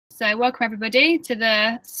So welcome everybody to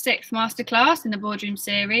the 6th Masterclass in the Boardroom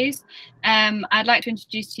series. I'd like to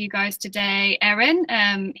introduce to you guys today Erin.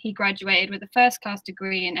 He graduated with a first-class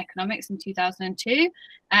degree in economics in 2002,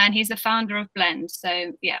 and he's the founder of Blend.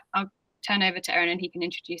 So yeah, I'll turn over to Erin and he can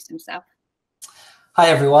introduce himself. Hi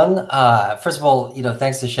everyone. First of all,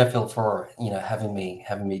 thanks to Sheffield for having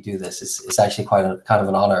me do this. It's actually quite kind of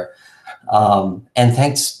an honor, and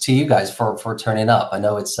thanks to you guys for turning up. I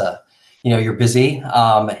know it's you're busy,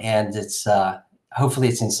 and it's hopefully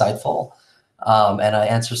it's insightful, and I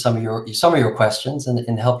answer some of your questions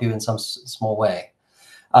and help you in some small way.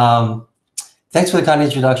 Thanks for the kind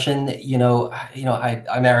introduction.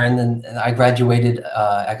 I'm Erin, and I graduated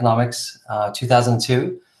economics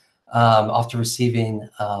 2002 after receiving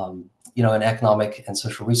an Economic and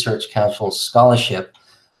Social Research Council scholarship.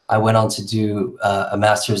 I went on to do a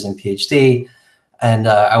master's and PhD. And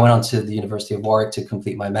I went on to the University of Warwick to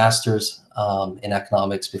complete my master's in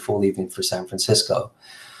economics before leaving for San Francisco.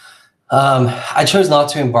 I chose not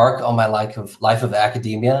to embark on my life of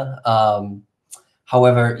academia.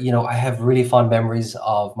 However, I have really fond memories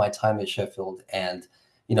of my time at Sheffield, and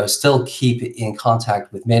still keep in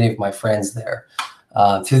contact with many of my friends there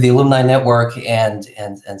through the alumni network and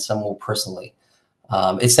some more personally.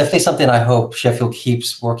 It's definitely something I hope Sheffield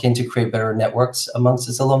keeps working to create better networks amongst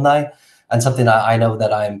its alumni. And something I know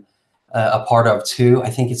that I'm a part of too. I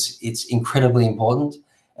think it's incredibly important,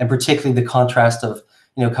 and particularly the contrast of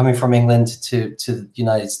coming from England to the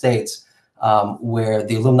United States, where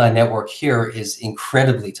the alumni network here is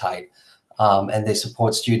incredibly tight, and they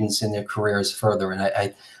support students in their careers further.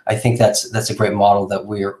 And I think that's a great model that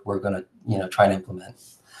we're going to try and implement.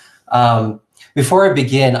 Before I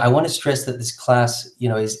begin, I want to stress that this class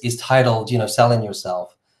is titled Selling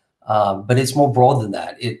Yourself. But it's more broad than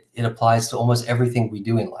that. It applies to almost everything we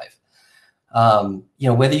do in life.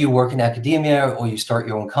 Whether you work in academia or you start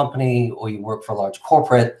your own company or you work for a large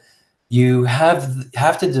corporate, you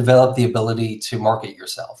have to develop the ability to market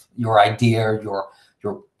yourself, your idea,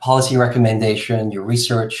 your policy recommendation, your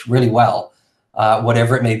research really well,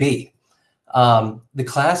 whatever it may be. The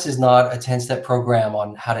class is not a 10-step program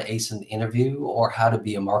on how to ace an interview or how to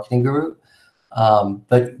be a marketing guru.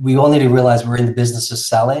 But we all need to realize we're in the business of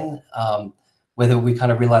selling, whether we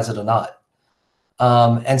kind of realize it or not.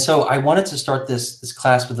 And so I wanted to start this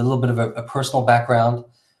class with a little bit of a personal background.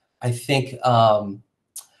 I think,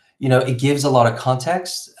 it gives a lot of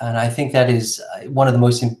context, and I think that is one of the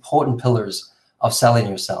most important pillars of selling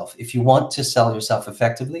yourself. If you want to sell yourself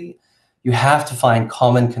effectively, you have to find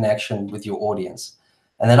common connection with your audience.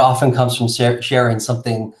 And that often comes from sharing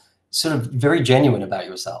something sort of very genuine about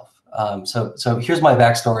yourself. So here's my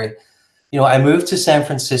backstory. I moved to San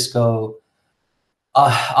Francisco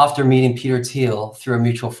after meeting Peter Thiel through a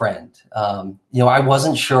mutual friend. I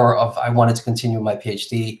wasn't sure if I wanted to continue my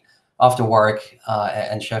PhD after Warwick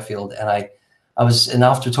and Sheffield, and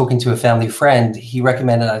after talking to a family friend, he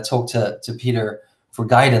recommended I talk to Peter for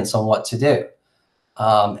guidance on what to do.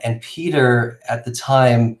 And Peter at the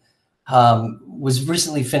time was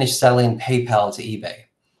recently finished selling PayPal to eBay.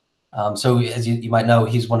 So as you might know,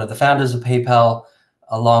 he's one of the founders of PayPal,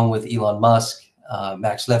 along with Elon Musk,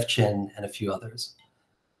 Max Levchin, and a few others.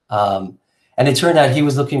 And it turned out he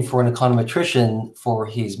was looking for an econometrician for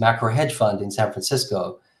his macro hedge fund in San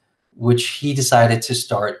Francisco, which he decided to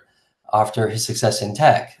start after his success in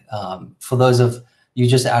tech. For those of you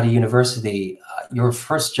just out of university, your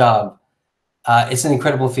first job, it's an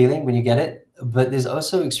incredible feeling when you get it, but there's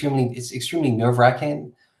also it's extremely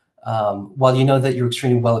nerve-wracking. While you know that you're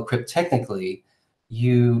extremely well equipped technically,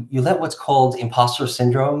 you let what's called imposter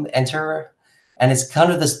syndrome enter, and it's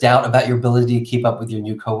kind of this doubt about your ability to keep up with your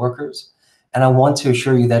new coworkers. And I want to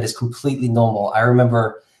assure you that is completely normal. I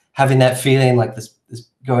remember having that feeling like this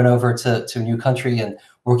going over to a new country and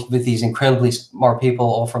working with these incredibly smart people,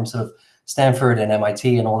 all from sort of Stanford and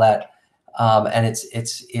MIT and all that. And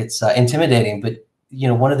it's intimidating, but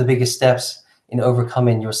one of the biggest steps in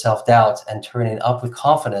overcoming your self-doubt and turning up with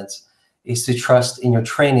confidence is to trust in your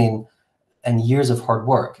training and years of hard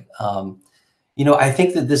work. I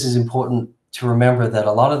think that this is important to remember, that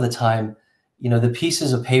a lot of the time, the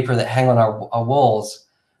pieces of paper that hang on our walls,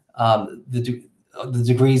 the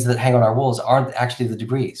degrees that hang on our walls aren't actually the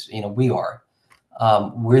degrees. We are.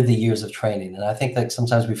 We're the years of training, and I think that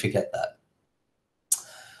sometimes we forget that.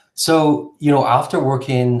 So, after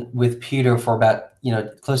working with Peter for about,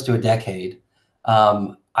 close to a decade,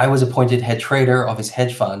 I was appointed head trader of his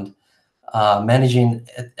hedge fund, managing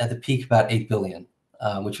at the peak about 8 billion,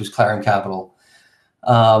 which was Clarium Capital.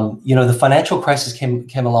 The financial crisis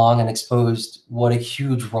came along and exposed what a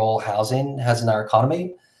huge role housing has in our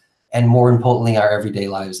economy, and more importantly, our everyday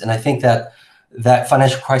lives. And I think that that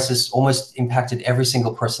financial crisis almost impacted every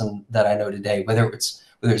single person that I know today, whether it's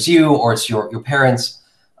you or it's your parents.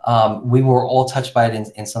 We were all touched by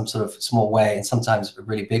it in some sort of small way, and sometimes a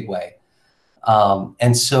really big way.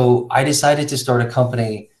 And so I decided to start a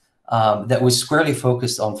company that was squarely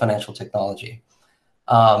focused on financial technology.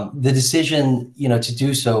 The decision, to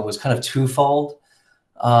do so was kind of twofold.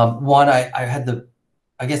 One, I had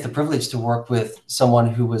the privilege to work with someone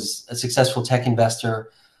who was a successful tech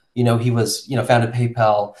investor. He was, founded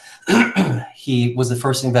PayPal. He was the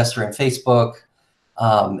first investor in Facebook.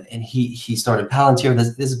 And he started Palantir.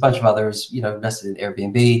 There's a bunch of others, invested in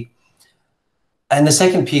Airbnb. And the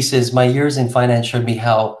second piece is my years in finance showed me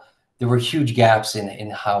how there were huge gaps in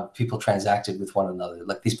how people transacted with one another,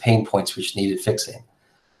 like these pain points which needed fixing.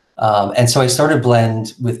 And so I started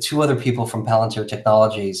Blend with two other people from Palantir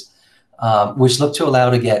Technologies, which looked to allow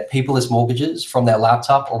to get paperless mortgages from their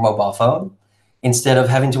laptop or mobile phone, instead of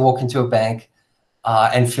having to walk into a bank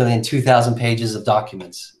and fill in 2,000 pages of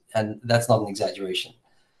documents. And that's not an exaggeration.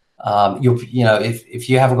 If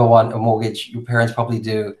you haven't got a mortgage, your parents probably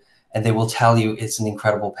do, and they will tell you it's an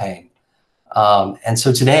incredible pain. And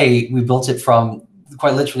so today we built it from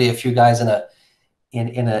quite literally a few guys in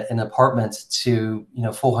an apartment to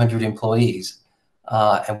 400 employees,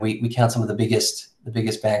 and we count some of the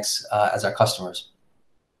biggest banks as our customers.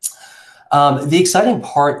 The exciting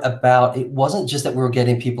part about it wasn't just that we were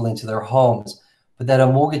getting people into their homes, but that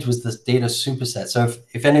our mortgage was this data superset. So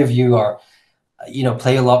if any of you are,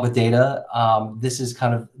 play a lot with data, this is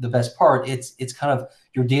kind of the best part. It's kind of,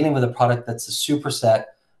 you're dealing with a product that's a superset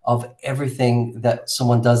of everything that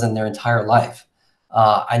someone does in their entire life.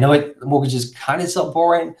 I know mortgage is kind of so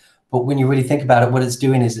boring, but when you really think about it, what it's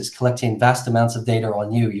doing is it's collecting vast amounts of data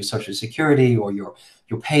on you, your social security or your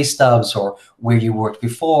pay stubs or where you worked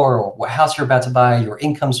before or what house you're about to buy, your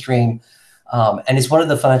income stream. And it's one of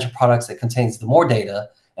the financial products that contains the more data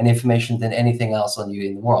and information than anything else on you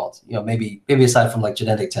in the world, maybe aside from like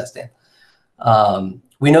genetic testing.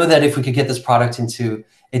 We know that if we could get this product into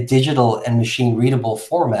a digital and machine readable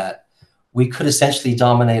format, we could essentially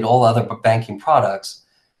dominate all other banking products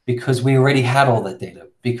because we already had all that data,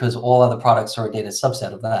 because all other products are a data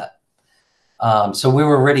subset of that. So we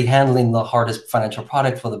were already handling the hardest financial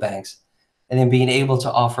product for the banks, and then being able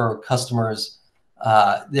to offer customers,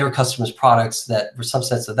 their customers products that were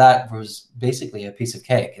subsets of that was basically a piece of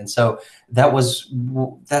cake. And so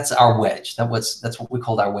that's our wedge. That's what we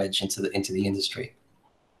called our wedge into the industry.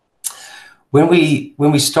 When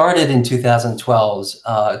we started in 2012,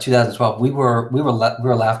 we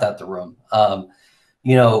were laughed out the room.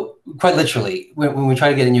 Quite literally, when we try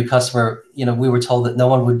to get a new customer, we were told that no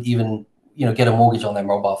one would even, get a mortgage on their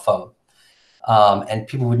mobile phone. And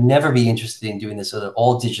people would never be interested in doing this at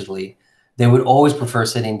all digitally. They would always prefer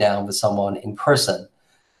sitting down with someone in person.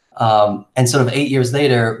 And sort of 8 years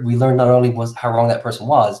later, we learned not only how wrong that person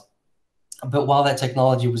was, but while that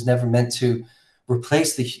technology was never meant to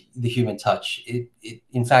replace the human touch, it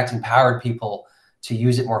in fact empowered people to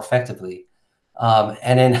use it more effectively.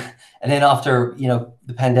 And then after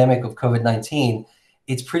the pandemic of COVID-19,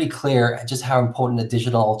 it's pretty clear just how important a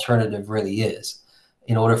digital alternative really is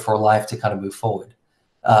in order for life to kind of move forward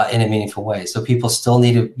in a meaningful way. So people still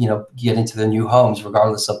need to get into their new homes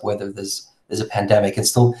regardless of whether there's a pandemic, and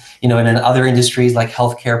still in other industries like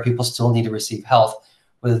healthcare, people still need to receive health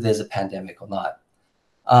whether there's a pandemic or not.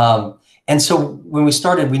 And so when we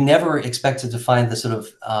started, we never expected to find the sort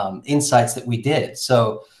of insights that we did.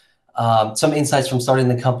 So some insights from starting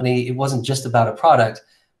the company, it wasn't just about a product,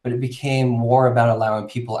 but it became more about allowing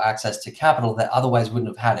people access to capital that otherwise wouldn't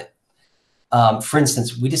have had it. For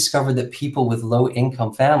instance, we discovered that people with low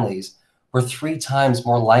income families were 3 times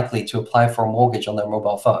more likely to apply for a mortgage on their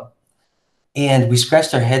mobile phone. And we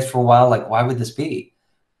scratched our heads for a while, like, why would this be?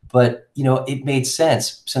 But, it made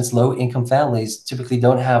sense since low income families typically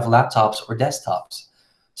don't have laptops or desktops.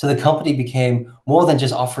 So the company became more than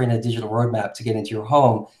just offering a digital roadmap to get into your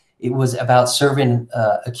home. It was about serving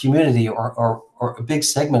a community or a big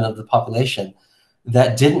segment of the population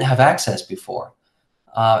that didn't have access before.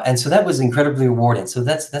 And so that was incredibly rewarding. So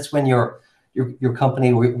that's when your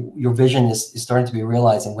company or your vision is starting to be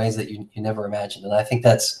realized in ways that you never imagined. And I think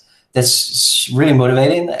that's really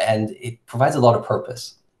motivating, and it provides a lot of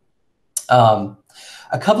purpose.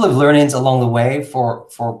 A couple of learnings along the way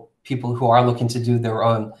for people who are looking to do their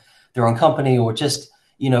own company or just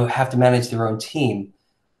have to manage their own team.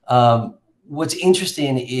 What's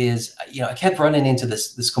interesting is I kept running into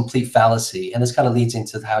this complete fallacy, and this kind of leads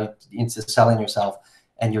into selling yourself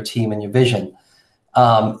and your team and your vision.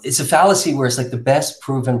 It's a fallacy where it's like the best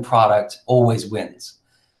proven product always wins,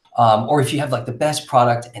 or if you have like the best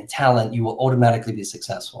product and talent, you will automatically be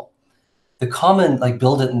successful. the common like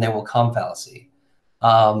build it and they will come fallacy.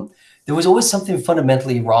 There was always something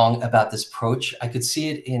fundamentally wrong about this approach. I could see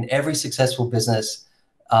it in every successful business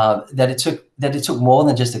that it took more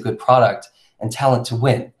than just a good product and talent to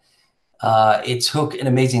win. It took an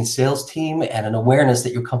amazing sales team and an awareness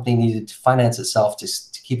that your company needed to finance itself to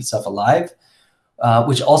keep itself alive,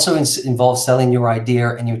 which also involves selling your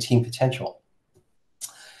idea and your team potential.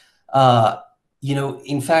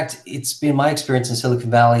 In fact, it's been my experience in Silicon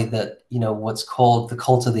Valley that, what's called the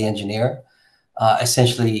cult of the engineer,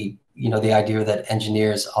 essentially, the idea that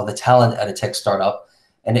engineers are the talent at a tech startup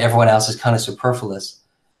and everyone else is kind of superfluous,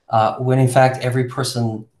 when in fact, every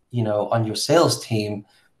person, on your sales team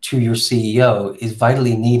to your CEO is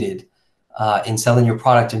vitally needed in selling your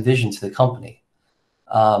product and vision to the company.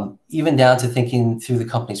 Even down to thinking through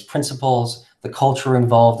the company's principles, the culture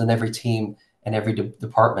involved in every team and every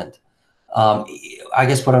department. I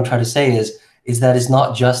guess what I'm trying to say is that it's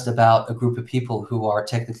not just about a group of people who are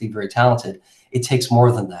technically very talented. It takes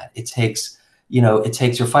more than that. It takes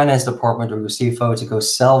your finance department or your CFO to go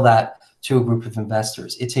sell that to a group of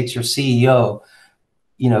investors. It takes your CEO,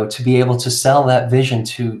 to be able to sell that vision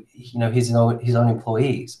to, his own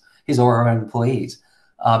employees, his or her own employees.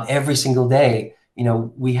 Every single day,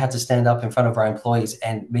 we had to stand up in front of our employees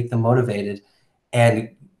and make them motivated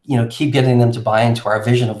and, keep getting them to buy into our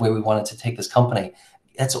vision of where we wanted to take this company.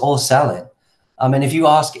 That's all selling. And if you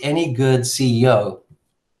ask any good CEO,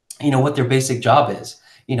 what their basic job is,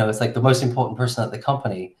 it's like the most important person at the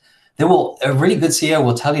company. A really good CEO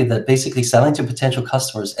will tell you that basically selling to potential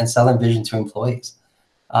customers and selling vision to employees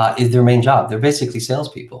is their main job. They're basically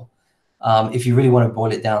salespeople, if you really want to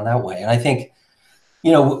boil it down that way. And I think,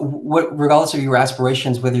 regardless of your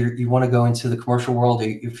aspirations, whether you want to go into the commercial world or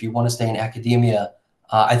if you want to stay in academia,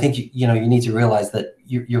 I think you need to realize that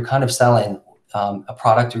you're kind of selling a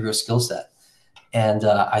product or your skill set, and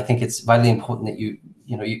I think it's vitally important that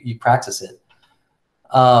you practice it.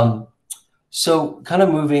 So, kind of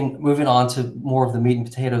moving on to more of the meat and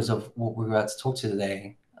potatoes of what we're about to talk to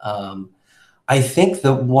today. I think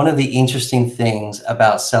that one of the interesting things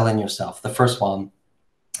about selling yourself, the first one,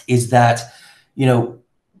 is that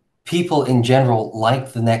people in general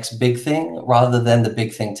like the next big thing rather than the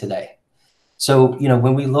big thing today. So,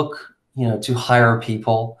 when we look, to hire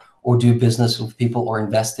people or do business with people or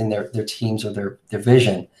invest in their teams or their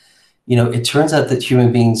vision, it turns out that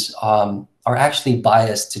human beings are actually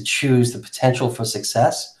biased to choose the potential for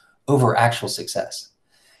success over actual success.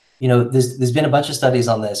 There's been a bunch of studies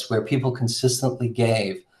on this where people consistently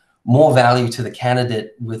gave more value to the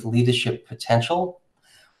candidate with leadership potential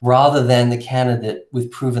rather than the candidate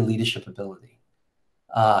with proven leadership ability.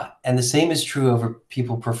 And the same is true over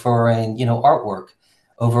people preferring, artwork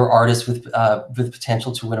over artists with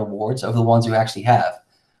potential to win awards over the ones who actually have,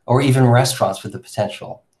 or even restaurants with the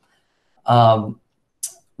potential.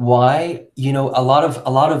 Why? A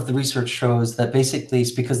lot of the research shows that basically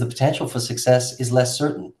it's because the potential for success is less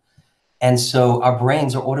certain. And so our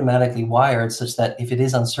brains are automatically wired such that if it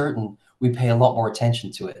is uncertain, we pay a lot more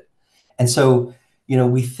attention to it. And so,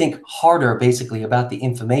 we think harder basically about the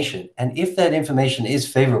information. And if that information is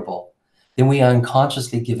favorable, then we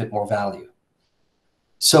unconsciously give it more value.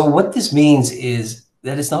 So what this means is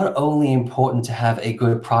that it's not only important to have a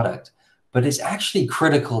good product, but it's actually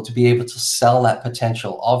critical to be able to sell that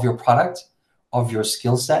potential of your product, of your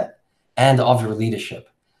skill set, and of your leadership.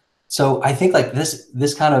 So I think like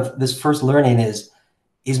this first learning is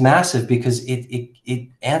massive because it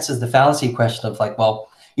answers the fallacy question of like, well,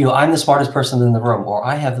 I'm the smartest person in the room, or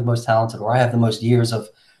I have the most talented, or I have the most years of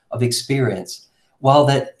experience. While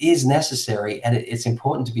that is necessary and it's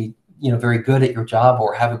important to be, very good at your job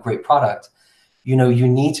or have a great product, you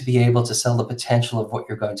need to be able to sell the potential of what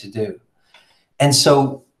you're going to do. And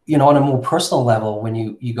so, on a more personal level, when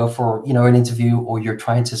you go for, an interview or you're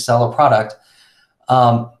trying to sell a product,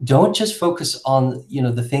 don't just focus on,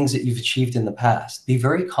 the things that you've achieved in the past. Be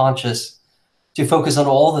very conscious to focus on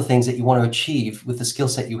all the things that you want to achieve with the skill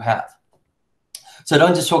set you have. So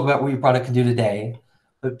don't just talk about what your product can do today,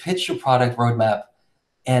 but pitch your product roadmap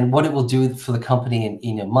and what it will do for the company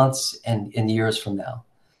in months and in years from now.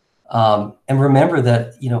 And remember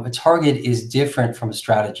that, a target is different from a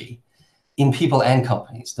strategy in people and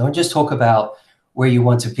companies. Don't just talk about where you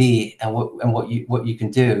want to be and what you can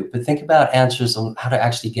do, but think about answers on how to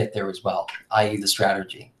actually get there as well, i.e. the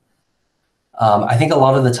strategy. I think a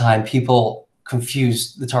lot of the time people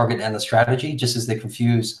confuse the target and the strategy just as they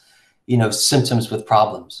confuse, symptoms with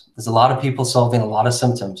problems. There's a lot of people solving a lot of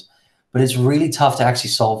symptoms, but it's really tough to actually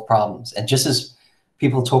solve problems. And just as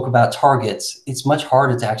people talk about targets, it's much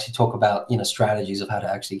harder to actually talk about, strategies of how to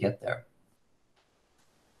actually get there.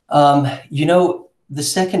 The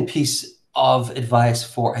second piece of advice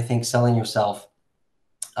for, I think, selling yourself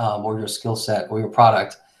or your skill set or your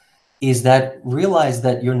product is that realize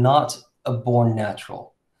that you're not a born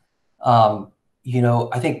natural.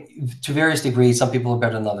 I think to various degrees, some people are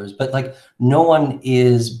better than others, but like no one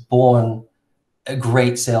is born a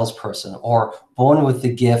great salesperson or born with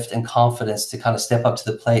the gift and confidence to kind of step up to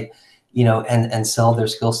the plate, and sell their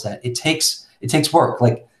skill set. It takes work.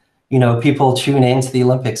 Like, people tune into the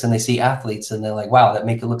Olympics and they see athletes and they're like, wow, that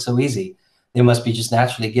make it look so easy. They must be just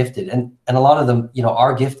naturally gifted. And a lot of them,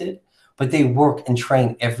 are gifted, but they work and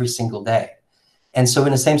train every single day. And so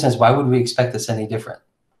in the same sense, why would we expect this any different?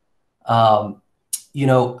 We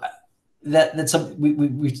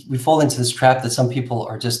fall into this trap that some people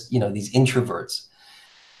are just, these introverts,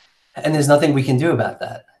 and there's nothing we can do about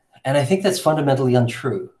that. And I think that's fundamentally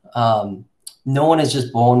untrue. No one is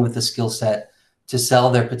just born with the skill set to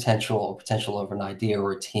sell their potential over an idea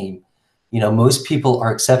or a team. Most people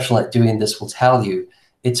are exceptional at doing this will tell you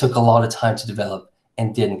it took a lot of time to develop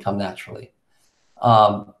and didn't come naturally.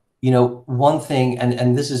 One thing,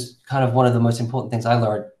 and this is kind of one of the most important things I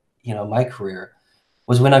learned, in my career,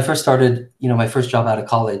 was when I first started, my first job out of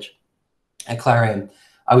college at Clarium.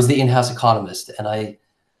 I was the in-house economist, and I'd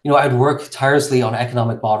work tirelessly on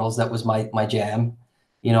economic models. That was my jam.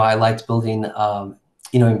 I liked building,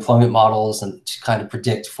 employment models and to kind of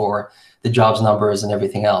predict for the jobs numbers and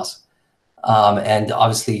everything else. And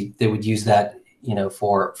obviously they would use that,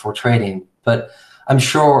 for trading. But I'm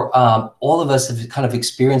sure all of us have kind of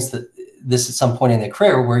experienced this at some point in their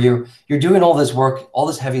career where you're doing all this work, all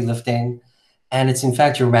this heavy lifting, and it's in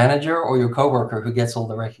fact your manager or your coworker who gets all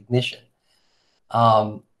the recognition.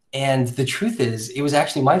 And the truth is, it was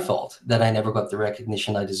actually my fault that I never got the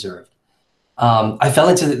recognition I deserved. I fell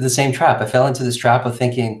into the same trap. I fell into this trap of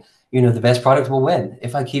thinking, the best product will win.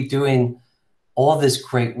 If I keep doing all this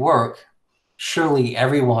great work, surely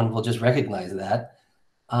everyone will just recognize that.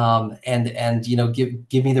 And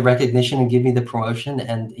give me the recognition and give me the promotion,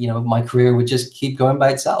 and my career would just keep going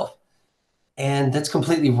by itself. And that's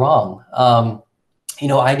completely wrong.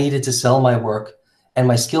 I needed to sell my work and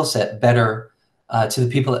my skill set better to the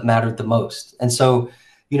people that mattered the most. And so,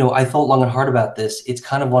 I thought long and hard about this. It's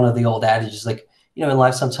kind of one of the old adages, like, in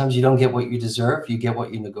life, sometimes you don't get what you deserve, you get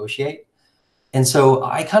what you negotiate. And so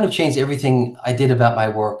I kind of changed everything I did about my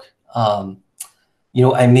work.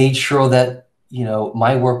 I made sure that,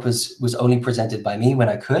 my work was only presented by me when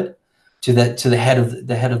I could to the head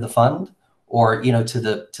of the fund, or, to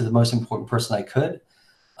the most important person I could.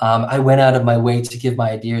 I went out of my way to give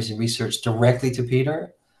my ideas and research directly to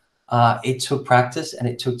Peter. It took practice and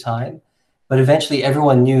it took time, but eventually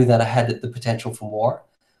everyone knew that I had the potential for more.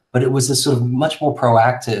 But it was a sort of much more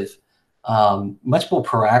proactive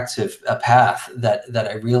path that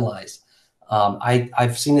I realized.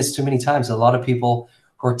 I've seen this too many times. A lot of people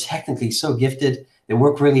who are technically so gifted, they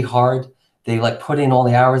work really hard, they like put in all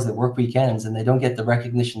the hours, they work weekends, and they don't get the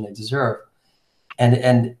recognition they deserve.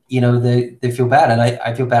 And they feel bad, and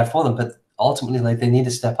I feel bad for them. But ultimately, like, they need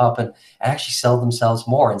to step up and actually sell themselves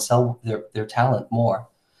more and sell their talent more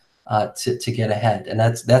to get ahead. And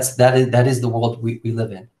that is the world we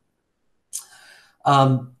live in.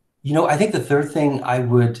 I think the third thing I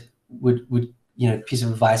would piece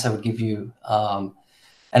of advice I would give you,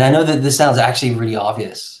 and I know that this sounds actually really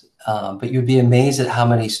obvious, but you'd be amazed at how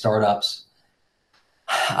many startups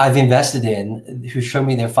I've invested in who show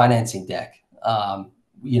me their financing deck,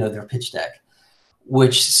 their pitch deck,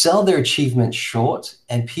 which sell their achievements short,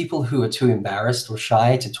 and people who are too embarrassed or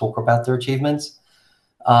shy to talk about their achievements,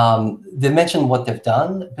 they mention what they've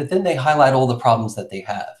done, but then they highlight all the problems that they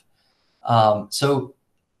have. So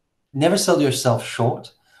never sell yourself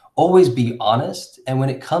short. Always be honest. And when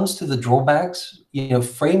it comes to the drawbacks,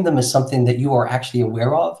 frame them as something that you are actually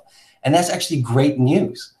aware of. And that's actually great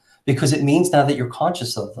news, because it means now that you're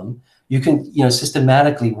conscious of them, you can,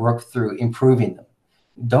 systematically work through improving them.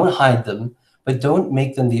 Don't hide them, but don't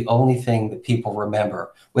make them the only thing that people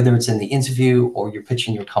remember, whether it's in the interview or you're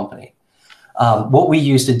pitching your company. What we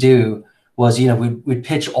used to do was, we'd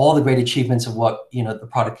pitch all the great achievements of what, the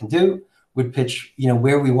product can do. We'd pitch,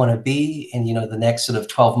 where we want to be in, the next sort of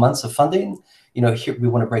 12 months of funding. Here we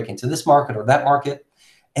want to break into this market or that market.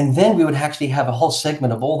 And then we would actually have a whole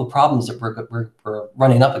segment of all the problems that we're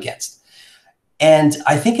running up against. And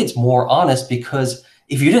I think it's more honest, because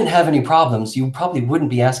if you didn't have any problems, you probably wouldn't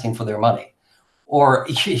be asking for their money. Or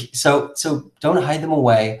so don't hide them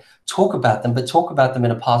away, talk about them, but talk about them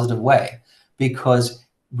in a positive way, because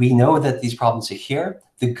we know that these problems are here.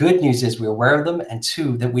 The good news is we're aware of them, and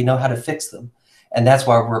two, that we know how to fix them. And that's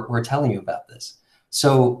why we're telling you about this.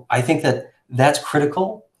 So I think that that's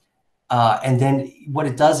critical. And then what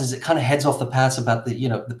it does is it kind of heads off the path about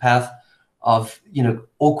the path of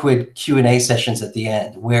awkward Q&A sessions at the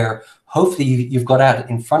end, where hopefully you've got out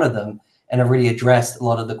in front of them and already addressed a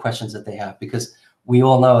lot of the questions that they have, because we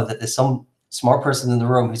all know that there's some smart person in the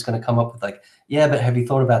room who's going to come up with like, yeah, but have you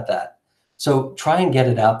thought about that? So try and get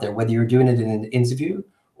it out there, whether you're doing it in an interview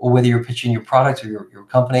or whether you're pitching your product or your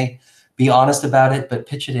company. Be honest about it, but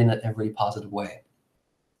pitch it in a really positive way.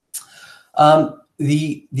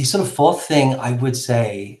 The sort of fourth thing I would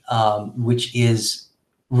say, which is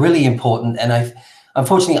really important, and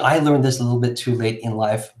unfortunately I learned this a little bit too late in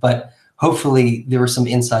life, but hopefully there are some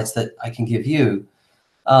insights that I can give you,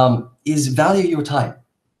 is value your time.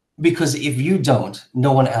 Because if you don't,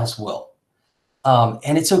 no one else will.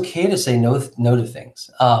 And it's okay to say no to things.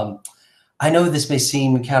 I know this may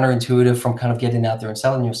seem counterintuitive from kind of getting out there and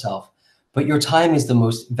selling yourself, but your time is the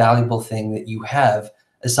most valuable thing that you have,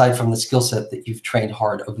 aside from the skill set that you've trained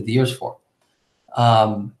hard over the years for.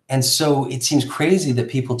 And so it seems crazy that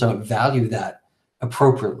people don't value that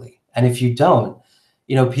appropriately. And if you don't,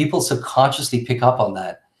 people subconsciously pick up on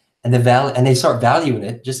that, and they start valuing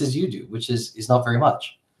it just as you do, which is not very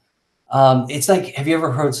much. It's like, have you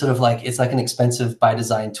ever heard sort of like, it's like an expensive by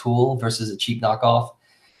design tool versus a cheap knockoff?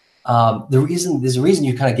 There's a reason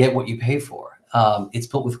you kind of get what you pay for. It's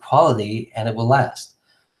built with quality and it will last.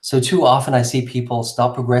 So too often I see people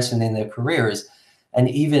stop progressing in their careers and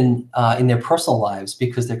even in their personal lives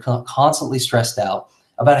because they're constantly stressed out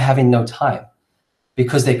about having no time,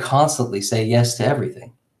 because they constantly say yes to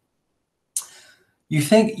everything.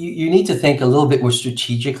 You need to think a little bit more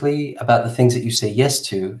strategically about the things that you say yes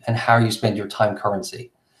to and how you spend your time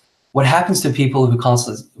currency. What happens to people who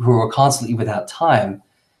are constantly without time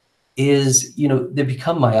is, they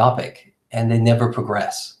become myopic and they never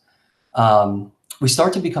progress. We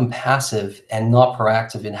start to become passive and not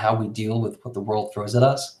proactive in how we deal with what the world throws at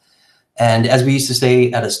us. And as we used to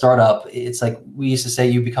say at a startup, it's like we used to say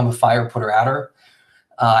you become a fire putter outer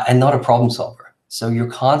and not a problem solver. So you're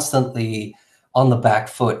constantly on the back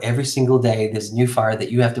foot every single day. There's a new fire that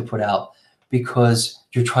you have to put out because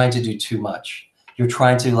you're trying to do too much. You're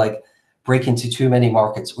trying to like break into too many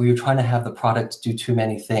markets, or you're trying to have the product do too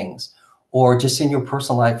many things, or just in your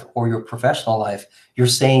personal life or your professional life, you're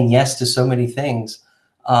saying yes to so many things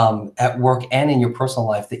at work and in your personal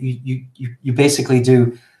life that you basically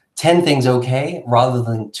do 10 things okay rather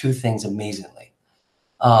than 2 things amazingly.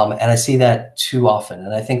 And I see that too often.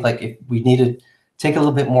 And I think like if we need to take a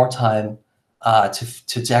little bit more time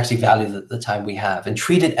to actually value the time we have and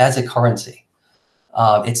treat it as a currency.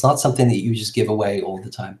 It's not something that you just give away all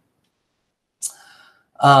the time.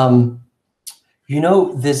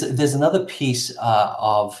 There's another piece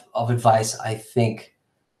of advice, I think.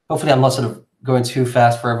 Hopefully I'm not sort of going too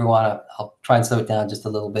fast for everyone. I'll try and slow it down just a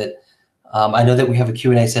little bit. I know that we have a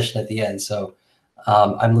Q&A session at the end, so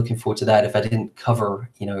I'm looking forward to that if I didn't cover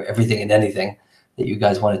everything and anything that you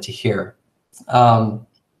guys wanted to hear.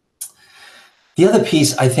 The other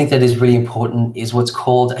piece I think that is really important is what's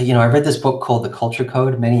called, I read this book called The Culture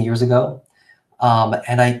Code many years ago.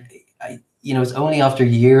 And it's only after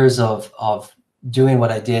years of doing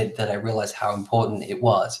what I did that I realized how important it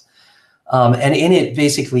was. And in it,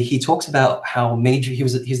 basically, he talks about how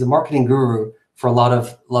he's the marketing guru for a lot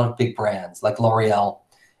of big brands like L'Oreal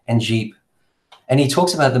and Jeep. And he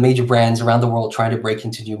talks about the major brands around the world trying to break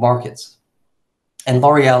into new markets. And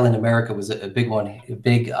L'Oreal in America was a big one, a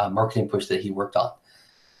big marketing push that he worked on.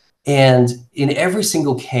 And in every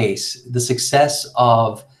single case, the success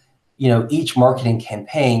of each marketing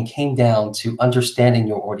campaign came down to understanding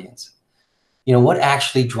your audience. What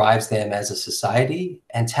actually drives them as a society,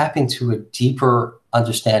 and tap into a deeper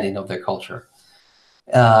understanding of their culture.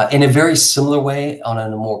 In a very similar way, on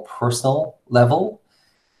a more personal level,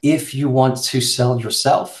 if you want to sell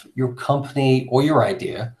yourself, your company, or your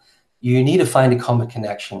idea, you need to find a common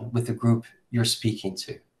connection with the group you're speaking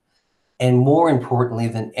to. And more importantly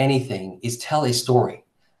than anything is tell a story.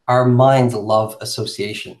 Our minds love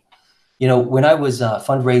association. When I was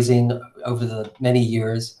fundraising over the many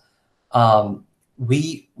years, and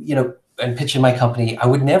pitching my company, I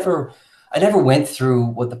never went through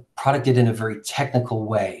what the product did in a very technical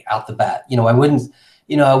way out the bat. I wouldn't,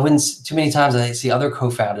 too many times I see other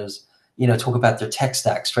co-founders, talk about their tech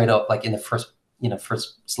stack straight up, like in the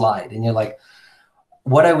first slide. And you're like,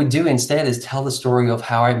 what I would do instead is tell the story of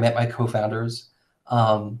how I met my co-founders,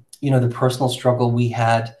 the personal struggle we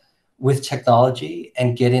had with technology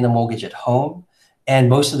and getting a mortgage at home. And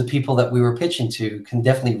most of the people that we were pitching to can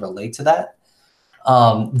definitely relate to that.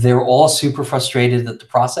 They're all super frustrated at the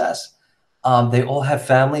process. They all have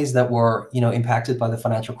families that were, impacted by the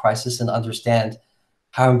financial crisis and understand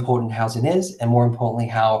how important housing is, and more importantly,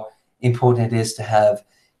 how important it is to have,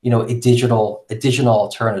 a digital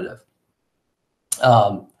alternative.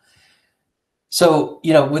 Um, so,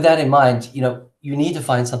 with that in mind, you need to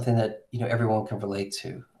find something that, everyone can relate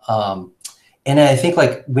to. And I think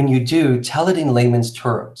like when you do, tell it in layman's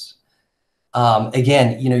terms.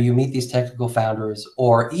 Again, you meet these technical founders,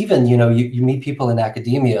 or even, you meet people in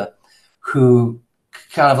academia who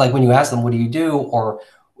kind of like, when you ask them, what do you do? Or,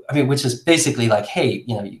 I mean, which is basically like, hey,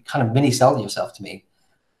 you kind of mini sell yourself to me.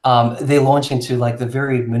 They launch into like the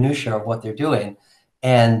very minutia of what they're doing.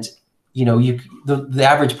 And, the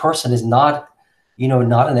average person is not,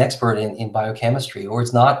 not an expert in biochemistry, or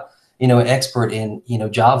it's not, an expert in,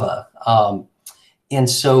 Java. And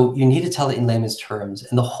so you need to tell it in layman's terms.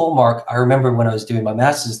 And the hallmark, I remember when I was doing my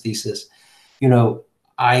master's thesis,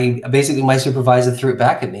 I basically, my supervisor threw it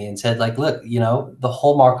back at me and said, like, look, the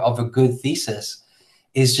hallmark of a good thesis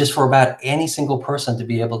is just for about any single person to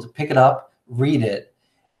be able to pick it up, read it,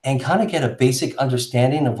 and kind of get a basic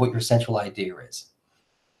understanding of what your central idea is.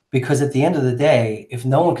 Because at the end of the day, if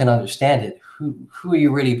no one can understand it, who are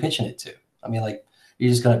you really pitching it to? I mean, like,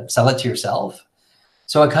 you're just going to sell it to yourself?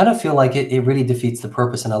 So I kind of feel like it really defeats the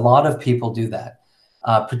purpose. And a lot of people do that,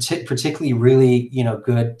 particularly really,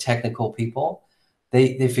 good technical people.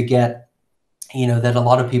 They forget, that a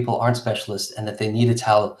lot of people aren't specialists, and that they need to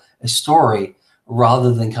tell a story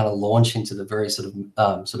rather than kind of launch into the very sort of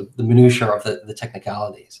the minutia of the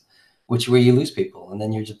technicalities, which where you lose people. And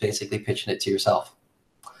then you're just basically pitching it to yourself.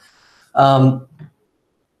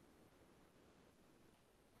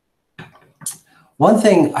 One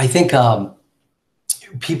thing I think,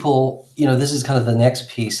 people, this is kind of the next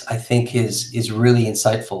piece I think is really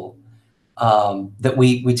insightful, that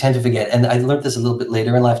we tend to forget. And I learned this a little bit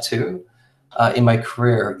later in life too, in my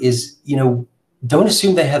career, is, don't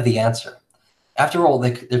assume they have the answer. After all,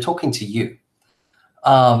 they're talking to you.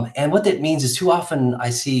 And what that means is, too often I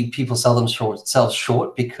see people sell themselves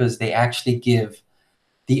short because they actually give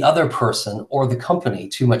the other person or the company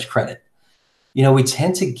too much credit. We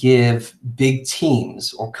tend to give big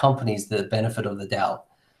teams or companies the benefit of the doubt.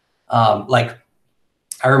 Like,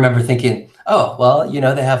 I remember thinking, oh, well,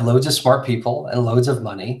 they have loads of smart people and loads of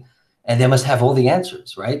money, and they must have all the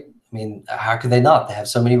answers, right? I mean, how could they not? They have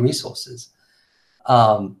so many resources.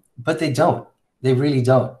 But they don't. They really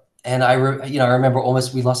don't. And I remember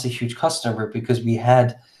we lost a huge customer because we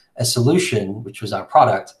had a solution, which was our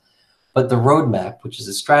product, but the roadmap, which is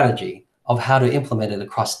a strategy of how to implement it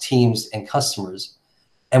across teams and customers.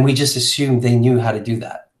 And we just assumed they knew how to do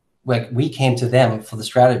that. Like, we came to them for the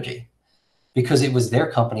strategy because it was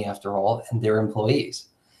their company after all, and their employees.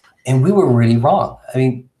 And we were really wrong. I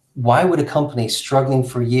mean, why would a company struggling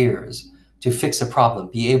for years to fix a problem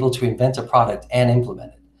be able to invent a product and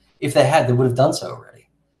implement it? If they had, they would have done so already.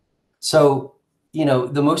 So,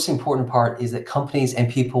 the most important part is that companies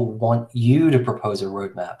and people want you to propose a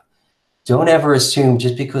roadmap. Don't ever assume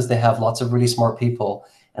just because they have lots of really smart people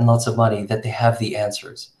and lots of money that they have the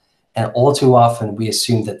answers. And all too often we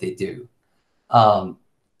assume that they do.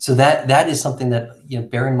 So that is something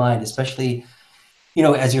that, bear in mind, especially,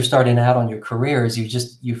 as you're starting out on your careers,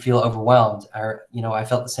 you feel overwhelmed. I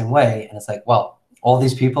felt the same way. And it's like, well, all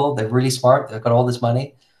these people, they're really smart. They've got all this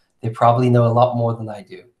money. They probably know a lot more than I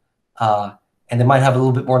do. And they might have a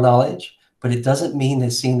little bit more knowledge, but it doesn't mean they're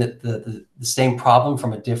seeing the same problem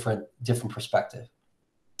from a different perspective.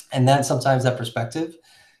 And then sometimes that perspective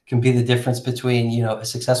can be the difference between, a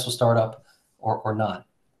successful startup or not.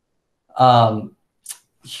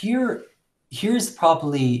 Here's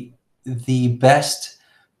probably the best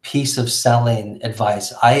piece of selling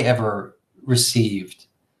advice I ever received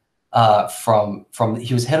from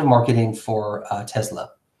he was head of marketing for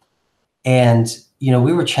Tesla. And,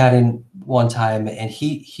 we were chatting one time, and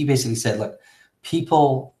he basically said, look,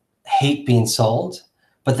 people hate being sold,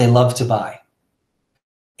 but they love to buy.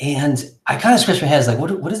 And I kind of scratched my head. Like,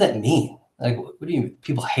 what does that mean? Like, what do you mean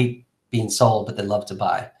people hate being sold, but they love to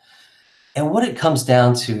buy? And what it comes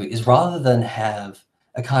down to is, rather than have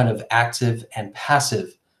a kind of active and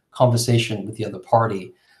passive conversation with the other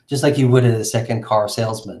party, just like you would at a second car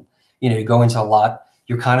salesman, you go into a lot,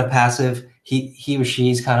 you're kind of passive. He or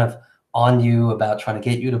she's kind of on you about trying to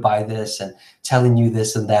get you to buy this and telling you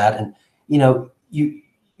this and that, and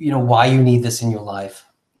why you need this in your life.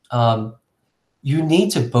 You need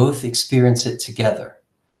to both experience it together,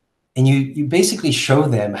 and you basically show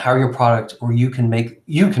them how your product or you can make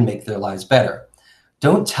their lives better.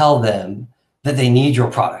 Don't tell them that they need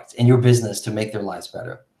your product and your business to make their lives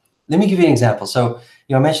better. Let me give you an example. So,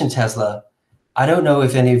 I mentioned Tesla. I don't know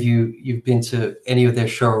if any of you've been to any of their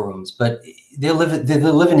showrooms, but they're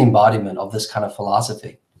the living embodiment of this kind of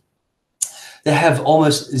philosophy. They have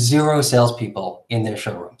almost zero salespeople in their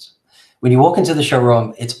showrooms. When you walk into the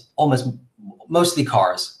showroom, it's mostly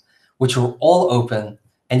cars which are all open,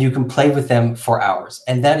 and you can play with them for hours.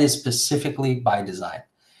 And that is specifically by design.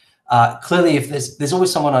 Clearly, if there's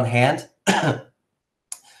always someone on hand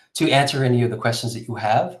to answer any of the questions that you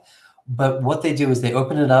have. But what they do is they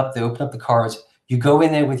open it up, they open up the cards, you go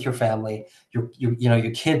in there with your family,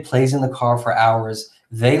 your kid plays in the car for hours,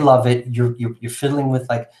 they love it, you're fiddling with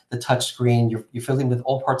like the touch screen, you're fiddling with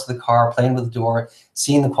all parts of the car, playing with the door,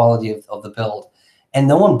 seeing the quality of the build, and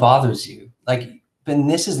no one bothers you. Like, and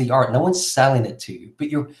this is the art, no one's selling it to you, but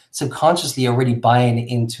you're subconsciously already buying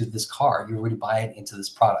into this car, you're already buying into this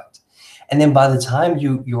product. And then by the time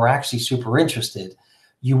you're actually super interested,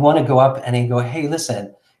 you want to go up and then go, hey,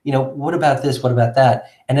 listen, what about this? What about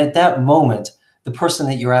that? And at that moment, the person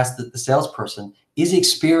that you're asked, the salesperson, is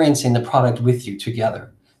experiencing the product with you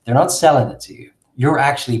together. They're not selling it to you. You're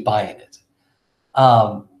actually buying it.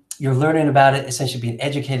 You're learning about it, essentially being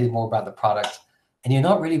educated more about the product, and you're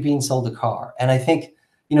not really being sold a car. And I think,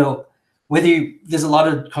 there's a lot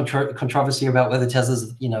of controversy about whether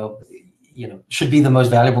Tesla's, should be the most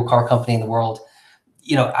valuable car company in the world.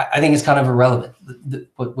 I think it's kind of irrelevant.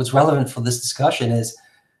 What's relevant for this discussion is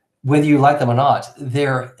whether you like them or not,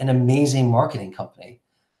 they're an amazing marketing company.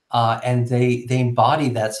 And they embody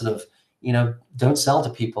that sort of, don't sell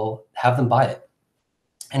to people, have them buy it.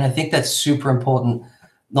 And I think that's super important,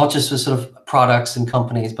 not just for sort of products and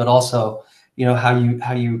companies, but also, how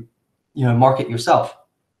you market yourself.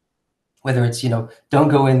 Whether it's, don't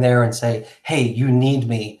go in there and say, hey, you need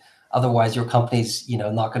me, otherwise your company's,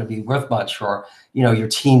 not going to be worth much, or, your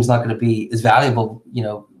team's not going to be as valuable,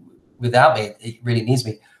 without me. It really needs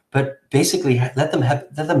me. But basically, let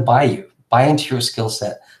them buy into your skill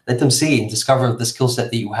set. Let them see and discover the skill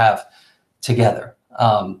set that you have together.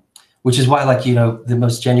 Which is why, like, the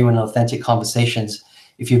most genuine and authentic conversations,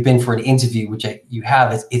 if you've been for an interview, which you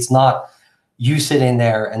have, it's not you sitting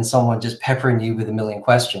there and someone just peppering you with a million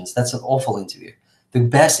questions. That's an awful interview. The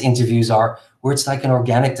best interviews are where it's like an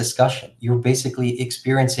organic discussion. You're basically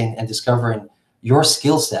experiencing and discovering your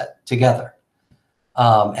skill set together.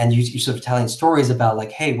 And you're sort of telling stories about,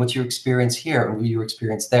 like, hey, what's your experience here and your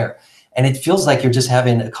experience there? And it feels like you're just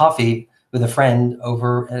having a coffee with a friend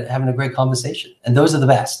over and having a great conversation. And those are the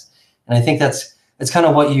best. And I think that's kind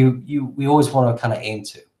of what we always want to kind of aim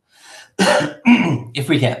to, if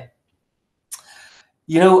we can.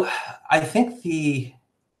 I think the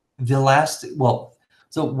last,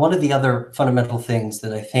 so one of the other fundamental things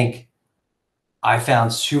that I think I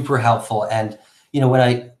found super helpful, and,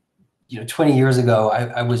 when 20 years ago,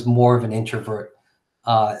 I was more of an introvert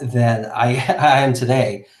than I am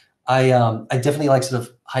today. I definitely like sort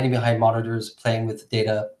of hiding behind monitors, playing with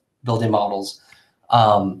data, building models.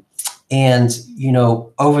 And,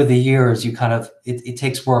 over the years, you kind of, it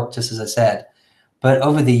takes work, just as I said. But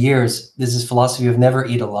over the years, there's this philosophy of never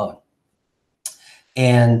eat alone.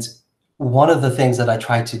 And one of the things that I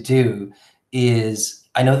try to do is,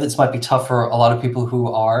 I know this might be tough for a lot of people who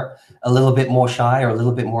are a little bit more shy or a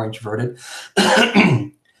little bit more introverted,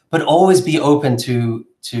 but always be open to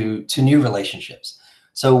new relationships.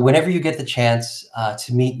 So whenever you get the chance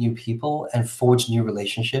to meet new people and forge new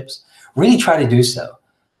relationships, really try to do so.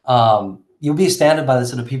 You'll be astounded by the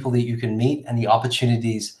sort of people that you can meet and the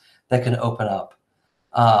opportunities that can open up.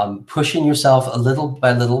 Pushing yourself a little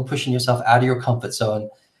by little, pushing yourself out of your comfort zone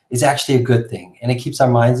is actually a good thing. And it keeps our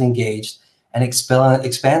minds engaged and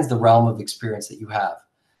expands the realm of experience that you have.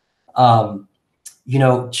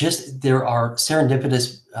 There are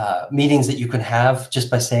serendipitous meetings that you can have just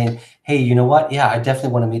by saying, hey, you know what? Yeah, I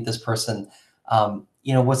definitely want to meet this person.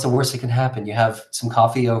 What's the worst that can happen? You have some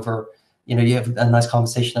coffee over, you have a nice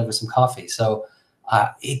conversation over some coffee. So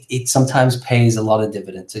it sometimes pays a lot of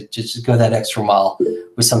dividends to just go that extra mile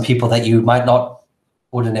with some people that you might not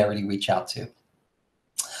ordinarily reach out to.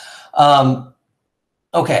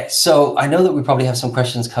 Okay, so I know that we probably have some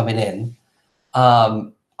questions coming in.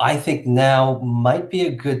 I think now might be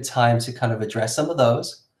a good time to kind of address some of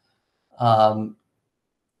those. How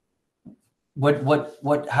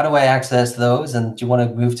do I access those? And do you want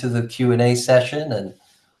to move to the Q&A session? And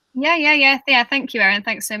Yeah. Thank you, Erin.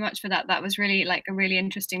 Thanks so much for that. That was really a really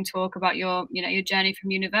interesting talk about your journey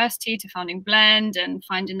from university to founding Blend and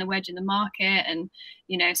finding the wedge in the market, and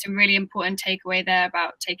some really important takeaway there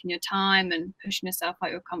about taking your time and pushing yourself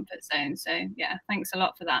out your comfort zone. So yeah, thanks a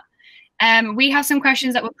lot for that. We have some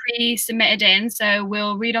questions that were pre-submitted in, so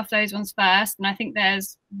we'll read off those ones first. And I think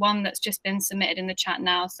there's one that's just been submitted in the chat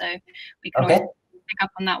now, so we can always pick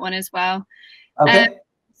up on that one as well. Okay.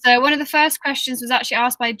 So one of the first questions was actually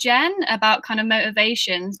asked by Jen about kind of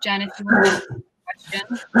motivations. Jen, if you want to ask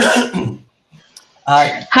a question.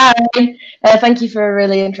 Hi, thank you for a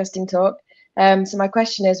really interesting talk. So my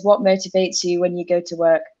question is, what motivates you when you go to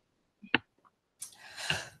work?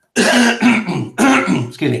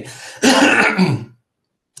 excuse me.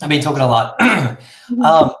 I've been talking a lot.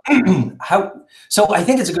 So I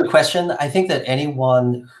think it's a good question. I think that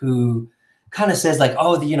anyone who kind of says like,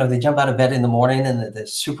 oh, they jump out of bed in the morning and they're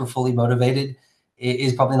super fully motivated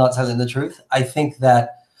is probably not telling the truth. I think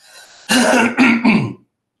that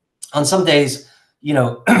on some days,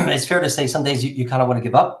 it's fair to say some days you kind of want to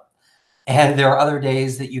give up. And there are other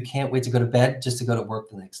days that you can't wait to go to bed just to go to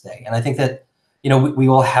work the next day. And I think that, we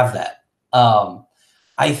all have that.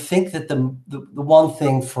 I think that the one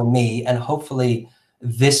thing for me, and hopefully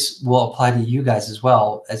this will apply to you guys as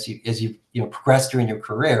well as you progress during your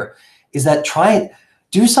career, is that try and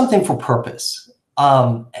do something for purpose.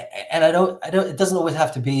 And it doesn't always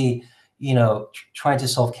have to be, trying to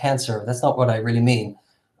solve cancer. That's not what I really mean,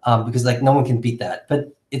 because like no one can beat that.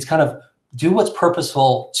 But it's kind of do what's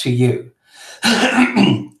purposeful to you.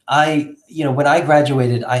 When I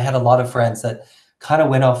graduated, I had a lot of friends that kind of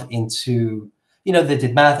went off into, they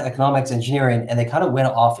did math, economics, engineering, and they kind of went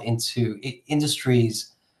off into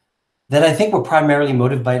industries that I think were primarily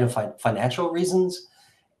motivated by financial reasons.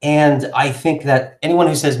 And I think that anyone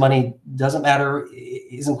who says money doesn't matter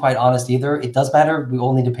isn't quite honest either. It does matter. We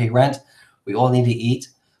all need to pay rent. We all need to eat.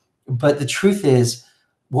 But the truth is,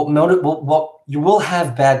 what you will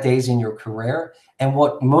have bad days in your career, and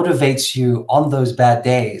what motivates you on those bad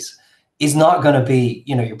days is not going to be,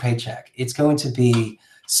 your paycheck. It's going to be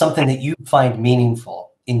something that you find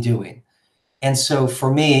meaningful in doing. And so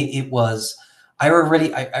for me, it was, I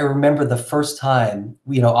remember the first time,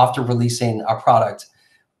 after releasing our product,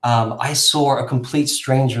 I saw a complete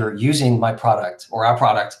stranger using my product or our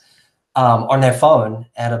product on their phone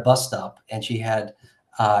at a bus stop. And she had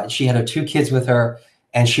her 2 kids with her,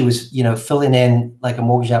 and she was, filling in like a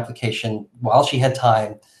mortgage application while she had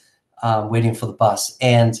time, waiting for the bus.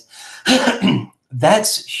 And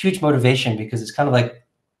that's huge motivation, because it's kind of like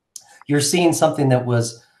you're seeing something that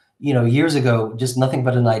was, years ago, just nothing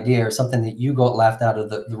but an idea, or something that you got laughed out of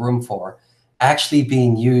the room for, actually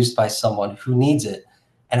being used by someone who needs it.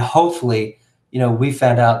 And hopefully, we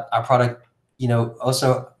found out our product,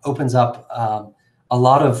 also opens up a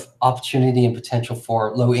lot of opportunity and potential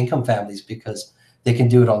for low-income families, because they can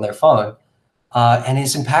do it on their phone, and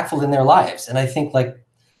it's impactful in their lives. And I think like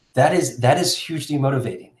that is hugely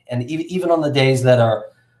motivating. And even on the days that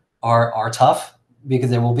are tough, because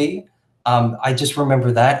there will be, I just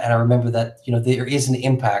remember that, and I remember that there is an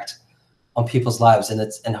impact on people's lives,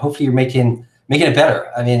 and hopefully you're making it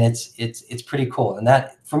better. I mean, it's pretty cool, and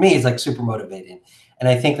that for me is like super motivating. And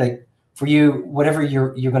I think like for you, whatever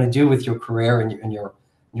you're going to do with your career and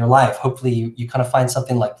your life, hopefully you kind of find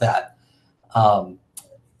something like that.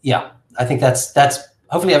 Yeah, I think that's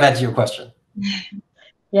hopefully I've answered your question.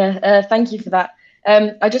 Yeah, thank you for that.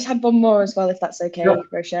 I just had one more as well, if that's okay, Sure.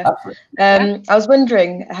 Rosha. I was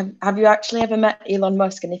wondering, have you actually ever met Elon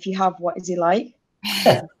Musk? And if you have, what is he like?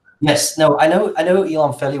 Yes, no, I know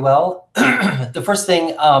Elon fairly well. The first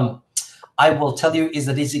thing I will tell you is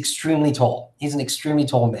that he's extremely tall. He's an extremely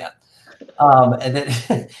tall man.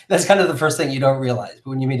 And that's kind of the first thing you don't realize.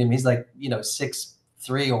 But when you meet him, he's like,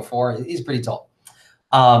 6'3" or 4. He's pretty tall.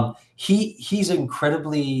 He's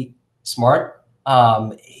incredibly smart.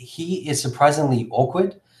 He is surprisingly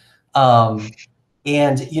awkward.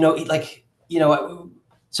 And,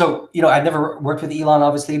 so, I've never worked with Elon,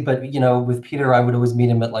 obviously, but, with Peter, I would always meet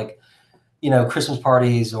him at like, Christmas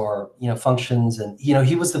parties or, functions. And,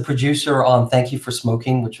 he was the producer on Thank You for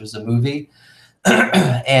Smoking, which was a movie.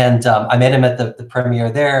 And I met him at the premiere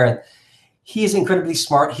there. And he is incredibly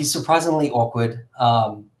smart. He's surprisingly awkward.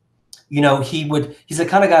 He's the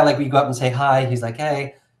kind of guy, like, we go up and say hi. He's like,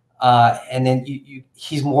 hey. And then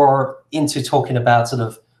he's more into talking about sort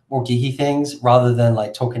of more geeky things rather than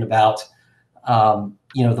like talking about,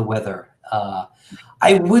 the weather.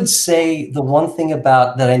 I would say the one thing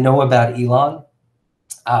that I know about Elon,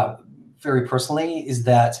 very personally, is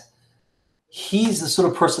that he's the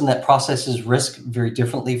sort of person that processes risk very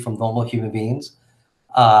differently from normal human beings.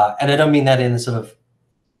 And I don't mean that in the sort of,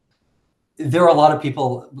 there are a lot of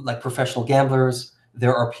people like professional gamblers.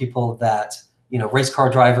 There are people that, race car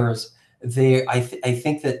drivers. I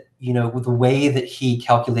think that, with the way that he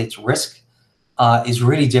calculates risk is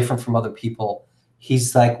really different from other people.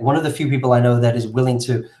 He's like one of the few people I know that is willing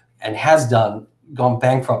to, and has gone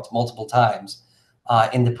bankrupt multiple times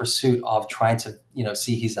in the pursuit of trying to,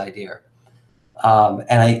 see his idea.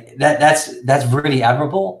 And that's really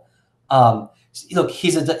admirable. Look,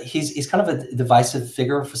 he's kind of a divisive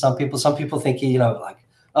figure for some people. Some people think like,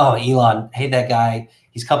 oh, Elon, hate that guy.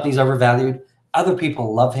 His company's overvalued. Other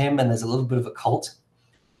people love him, and there's a little bit of a cult.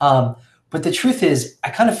 But the truth is,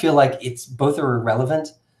 I kind of feel like both are irrelevant.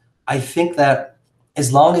 I think that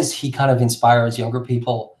as long as he kind of inspires younger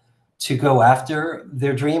people to go after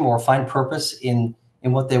their dream or find purpose in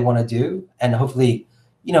what they want to do, and hopefully,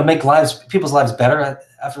 make people's lives better.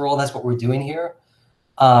 After all, that's what we're doing here.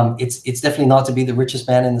 It's definitely not to be the richest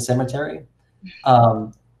man in the cemetery.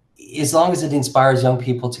 As long as it inspires young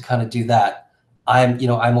people to kind of do that,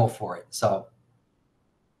 I'm all for it. So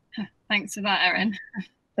thanks for that, Erin.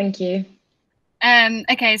 Thank you.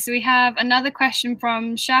 Okay, so we have another question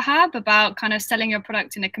from Shahab about kind of selling your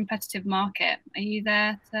product in a competitive market. Are you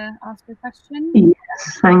there to ask a question?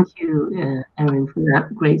 Yes, thank you, Erin, for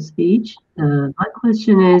that great speech. My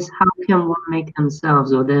question is, how can one make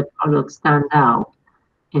themselves or their product stand out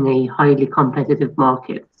in a highly competitive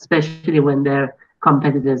market, especially when their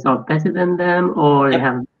competitors are better than them or they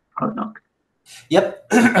have a product? Yep,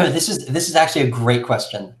 this is actually a great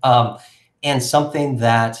question, and something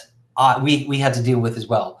that we had to deal with as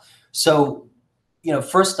well. So,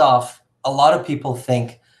 first off, a lot of people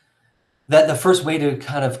think that the first way to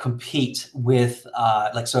kind of compete with,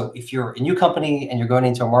 so if you're a new company and you're going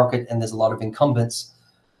into a market and there's a lot of incumbents,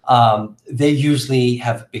 they usually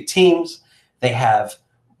have big teams. They have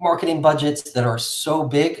marketing budgets that are so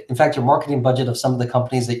big. In fact, your marketing budget of some of the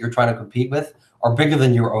companies that you're trying to compete with are bigger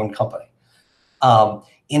than your own company.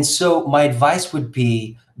 And so my advice would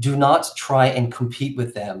be, do not try and compete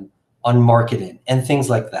with them on marketing and things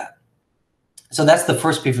like that. So that's the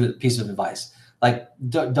first piece of advice. Like,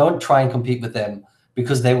 don't try and compete with them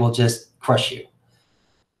because they will just crush you.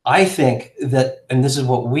 I think that, and this is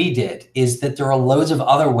what we did, is that there are loads of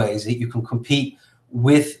other ways that you can compete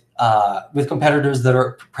with competitors that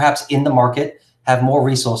are perhaps in the market, have more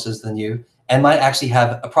resources than you, and might actually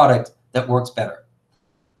have a product that works better.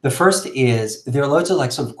 The first is, there are loads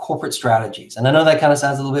of sort of corporate strategies. And I know that kind of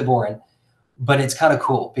sounds a little bit boring, but it's kind of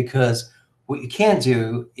cool, because what you can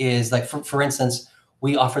do is, for instance,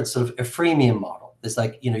 we offered sort of a freemium model. It's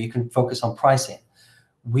you can focus on pricing.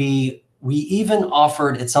 We even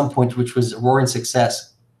offered at some point, which was a roaring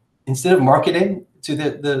success, instead of marketing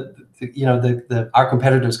to our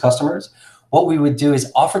competitors' customers, what we would do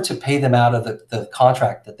is offer to pay them out of the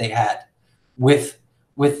contract that they had with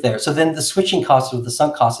there. So then the switching costs or the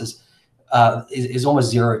sunk costs is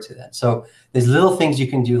almost zero to them. So there's little things you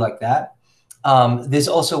can do like that. There's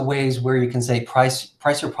also ways where you can say price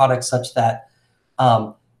your product such that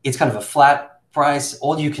it's kind of a flat price,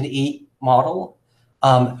 all you can eat model.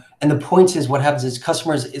 And the point is, what happens is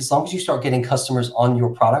customers, as long as you start getting customers on your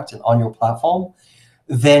product and on your platform,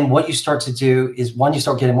 then what you start to do is, one, you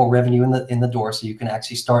start getting more revenue in the door, so you can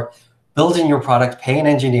actually start building your product, paying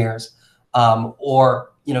engineers,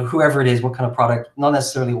 or whoever it is, what kind of product, not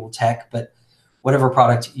necessarily all tech, but whatever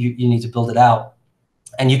product you need to build it out.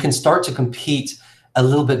 And you can start to compete a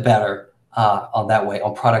little bit better on that way,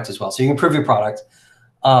 on product as well. So you improve your product.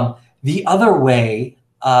 The other way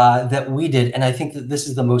that we did, and I think that this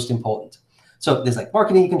is the most important. So there's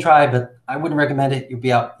marketing you can try, but I wouldn't recommend it. You'll be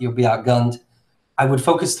outgunned. I would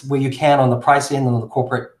focus where you can on the pricing and on the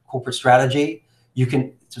corporate strategy. You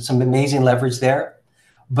can, some amazing leverage there.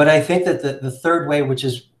 But I think that the third way, which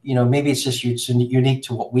is, maybe it's just unique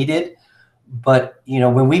to what we did, but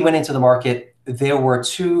when we went into the market, there were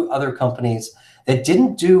two other companies that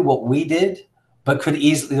didn't do what we did, but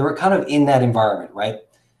they were kind of in that environment, right?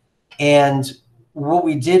 And what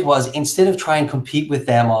we did was, instead of trying to compete with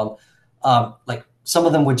them on, some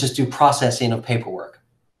of them would just do processing of paperwork.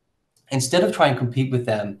 Instead of trying to compete with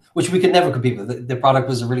them, which we could never compete with, the product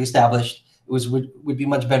was already established, would be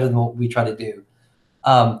much better than what we try to do.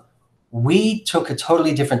 We took a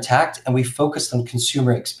totally different tact, and we focused on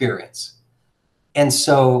consumer experience. And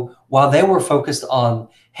so while they were focused on,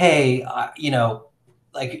 hey,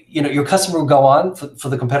 your customer would go on for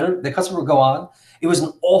the competitor, the customer would go on. It was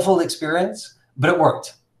an awful experience, but it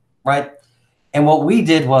worked, right? And what we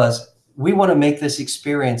did was, we want to make this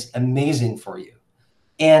experience amazing for you.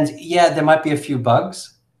 And yeah, there might be a few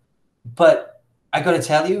bugs, but I got to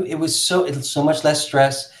tell you, it's so much less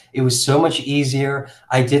stress. It was so much easier.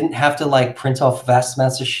 I didn't have to print off vast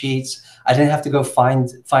amounts of sheets. I didn't have to go find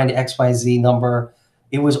XYZ number.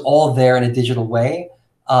 It was all there in a digital way.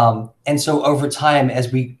 And so over time,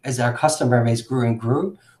 as our customer base grew and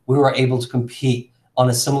grew, we were able to compete on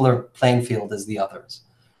a similar playing field as the others.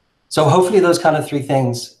 So hopefully those kind of three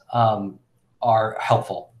things are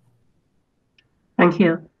helpful. Thank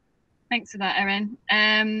you. Thanks for that,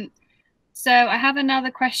 Erin. So I have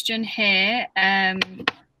another question here,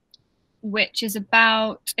 which is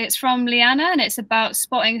it's from Liana, and it's about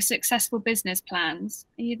spotting successful business plans.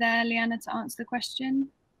 Are you there, Liana, to answer the question?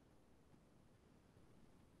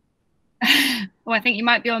 Oh, I think you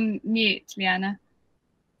might be on mute, Liana.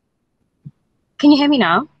 Can you hear me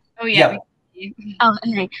now? Oh, yeah. you. Oh,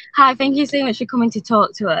 okay. Hi, thank you so much for coming to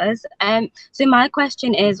talk to us. So my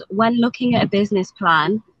question is, when looking at a business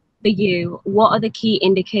plan for you, what are the key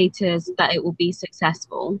indicators that it will be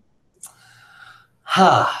successful?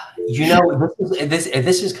 You know,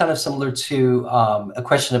 this is kind of similar to a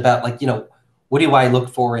question about, like, you know, what do I look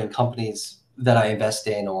for in companies that I invest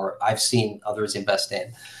in or I've seen others invest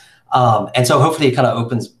in? And so hopefully it kind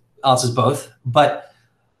of answers both. But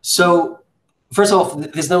so first of all,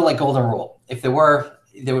 there's no like golden rule. If there were,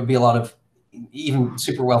 there would be a lot of even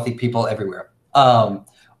super wealthy people everywhere.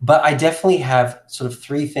 But I definitely have sort of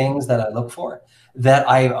three things that I look for that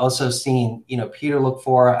I've also seen, you know, Peter look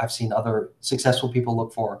for, I've seen other successful people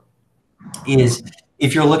look for, is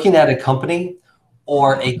if you're looking at a company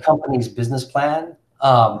or a company's business plan,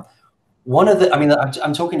 one of the, I mean,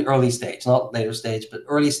 I'm talking early stage, not later stage, but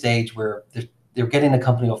early stage where they're getting a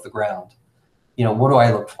company off the ground. You know, what do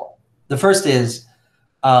I look for? The first is,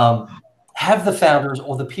 have the founders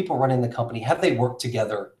or the people running the company, have they worked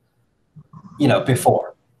together, you know,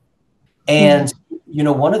 before? And, you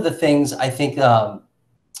know, one of the things I think,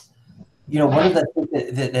 you know, one of the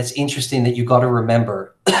things that's interesting that you got to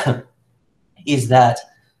remember is that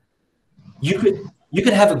you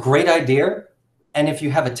could have a great idea, and if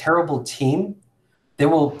you have a terrible team, they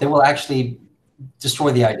will actually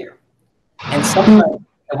destroy the idea. And sometimes,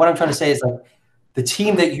 and what I'm trying to say is, like, the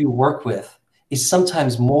team that you work with is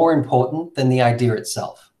sometimes more important than the idea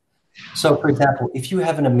itself. So, for example, if you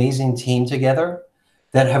have an amazing team together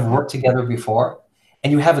that have worked together before,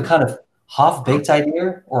 and you have a kind of half-baked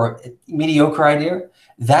idea or a mediocre idea,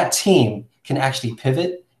 that team can actually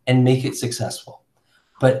pivot and make it successful.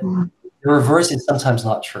 But the reverse is sometimes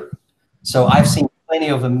not true. So I've seen plenty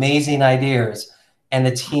of amazing ideas, and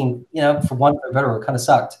the team, you know, for one or better, kind of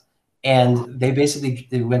sucked, and they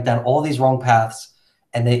went down all these wrong paths,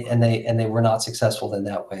 and they were not successful in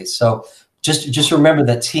that way. So just remember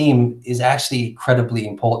that team is actually incredibly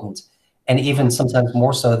important, and even sometimes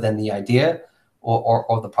more so than the idea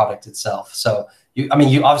or the product itself. So you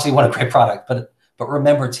obviously want a great product, but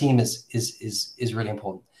remember, team is really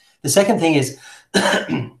important. The second thing is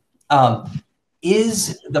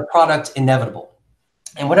the product inevitable?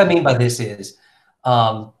 And what I mean by this is,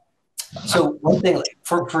 so one thing, like,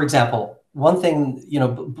 for example, one thing, you know,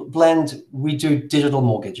 Blend, we do digital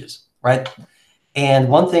mortgages, right? And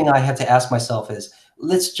one thing I had to ask myself is,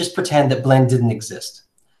 let's just pretend that Blend didn't exist.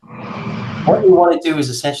 What we want to do is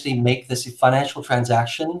essentially make this financial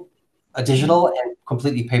transaction digital and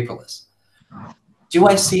completely paperless. Do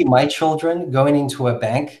I see my children going into a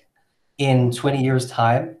bank in 20 years'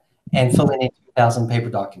 time and filling in 2,000 paper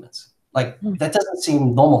documents? Like, that doesn't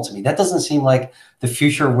seem normal to me. That doesn't seem like the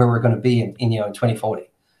future where we're going to be in 2040.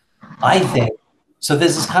 I think, so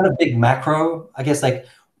there's this kind of big macro, I guess, like,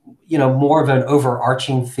 you know, more of an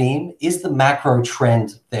overarching theme. Is the macro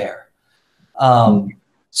trend there?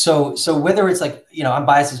 So whether it's like, you know, I'm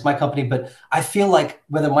biased, it's my company, but I feel like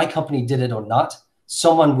whether my company did it or not,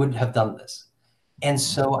 someone would have done this. And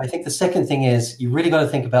so I think the second thing is, you really got to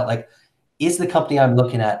think about, like, is the company I'm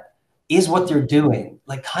looking at, is what they're doing,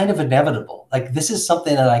 like, kind of inevitable? Like, this is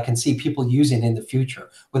something that I can see people using in the future,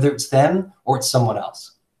 whether it's them or it's someone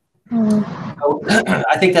else. So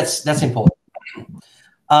I think that's important.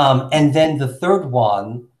 And then the third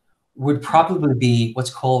one would probably be what's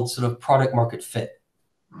called sort of product market fit.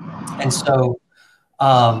 And so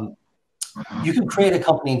you can create a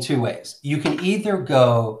company in two ways. You can either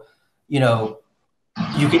go, you know,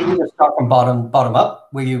 you can either start from bottom up,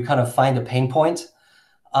 where you kind of find a pain point.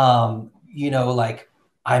 You know, like,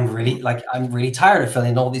 I'm really tired of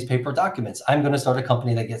filling in all these paper documents. I'm going to start a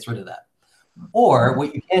company that gets rid of that. Or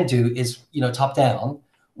what you can do is, you know, top down,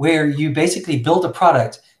 where you basically build a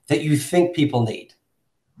product that you think people need,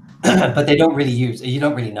 but they don't really use, you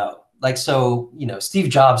don't really know. Like, so, you know, Steve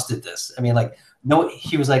Jobs did this. I mean, like, no,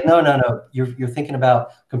 he was like, no, you're thinking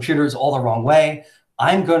about computers all the wrong way.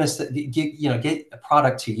 I'm going to get a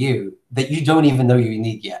product to you that you don't even know you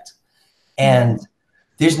need yet. And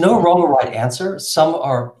there's no wrong or right answer. Some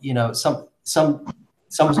are, you know, some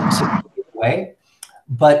way,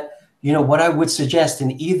 but, you know, what I would suggest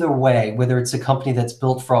in either way, whether it's a company that's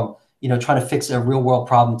built from, you know, trying to fix a real world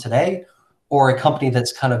problem today, or a company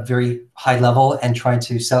that's kind of very high level and trying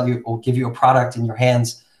to sell you or give you a product in your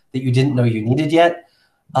hands that you didn't know you needed yet,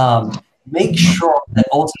 make sure that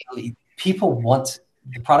ultimately people want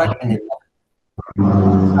the product and they love it.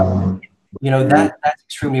 So, you know, that's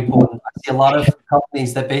extremely important. I see a lot of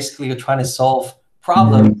companies that basically are trying to solve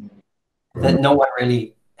problems that no one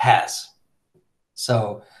really has.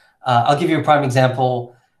 So I'll give you a prime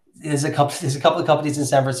example. There's a couple of companies in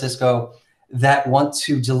San Francisco that want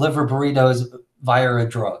to deliver burritos via a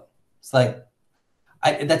drone. It's like,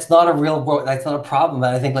 that's not a real, that's not a problem.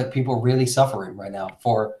 And I think like people are really suffering right now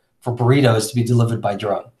for burritos to be delivered by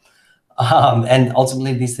drone. And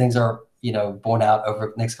ultimately these things are, you know, borne out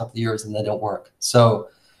over the next couple of years and they don't work. So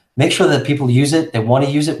make sure that people use it. They want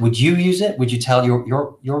to use it. Would you use it? Would you tell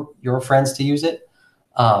your friends to use it?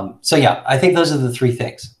 So yeah, I think those are the three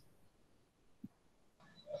things.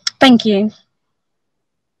 Thank you.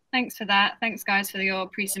 Thanks for that. Thanks, guys, for your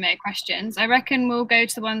pre-submitted questions. I reckon we'll go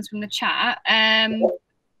to the ones from the chat.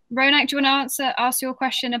 Ronak, do you want to ask your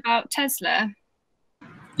question about Tesla?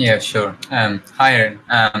 Yeah, sure. Hi, Erin.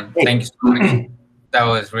 Thank you so much. That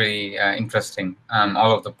was really interesting.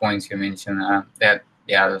 All of the points you mentioned,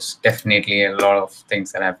 there's definitely a lot of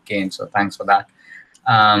things that I've gained. So thanks for that.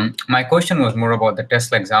 My question was more about the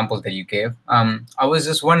Tesla example that you gave. I was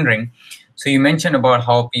just wondering, so you mentioned about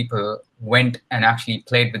how people went and actually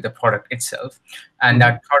played with the product itself, and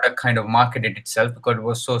that product kind of marketed itself because it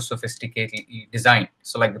was so sophisticatedly designed.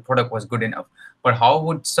 So like the product was good enough. But how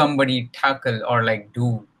would somebody tackle or like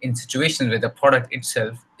do in situations where the product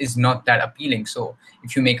itself is not that appealing? So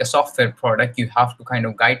if you make a software product, you have to kind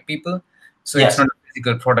of guide people. So yes, it's not a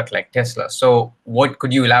physical product like Tesla. So what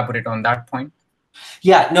could you elaborate on that point?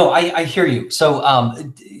 Yeah, no, I hear you. So,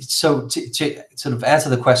 so to sort of answer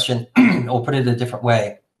the question, or put it a different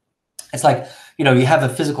way, it's like, you know, you have a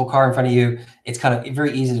physical car in front of you. It's kind of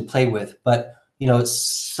very easy to play with, but you know,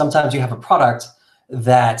 sometimes you have a product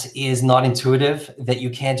that is not intuitive, that you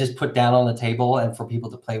can't just put down on the table and for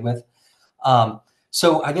people to play with.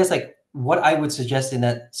 So I guess like what I would suggest in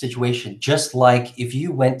that situation, just like if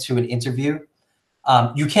you went to an interview,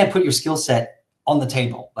 you can't put your skill set on the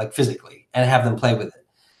table, like physically, and have them play with it.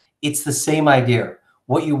 It's the same idea.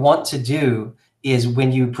 What you want to do is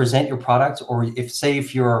when you present your product, or if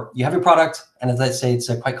you have your product, and let's say it's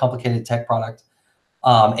a quite complicated tech product,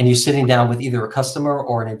 and you're sitting down with either a customer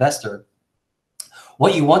or an investor,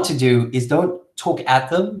 what you want to do is don't talk at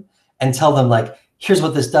them and tell them like, here's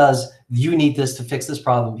what this does, you need this to fix this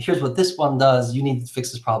problem. Here's what this one does, you need to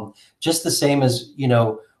fix this problem. Just the same as, you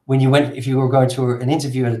know, if you were going to an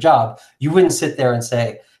interview at a job, you wouldn't sit there and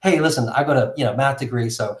say, hey, listen, I got a, you know, math degree,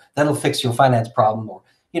 so that'll fix your finance problem. Or,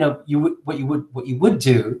 you know, what you would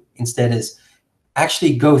do instead is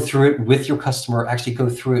actually go through it with your customer, actually go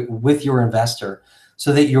through it with your investor,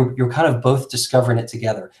 so that you're kind of both discovering it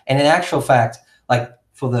together. And in actual fact, like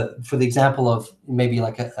for the example of maybe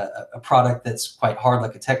like a product that's quite hard,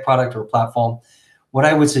 like a tech product or a platform, what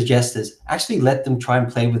I would suggest is actually let them try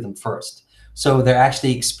and play with them first. So they're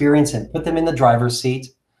actually experiencing, put them in the driver's seat,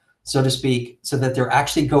 so to speak, so that they're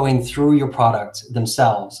actually going through your product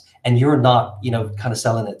themselves and you're not, you know, kind of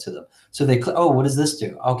selling it to them. So they, oh, what does this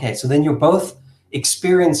do? Okay, so then you're both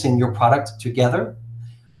experiencing your product together.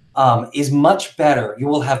 Is much better. You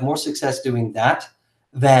will have more success doing that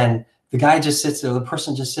than the guy just sits there, the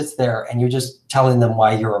person just sits there and you're just telling them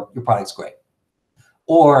why your product's great.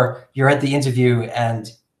 Or you're at the interview,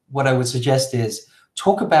 and what I would suggest is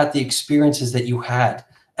talk about the experiences that you had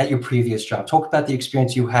at your previous job. Talk about the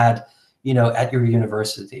experience you had, you know, at your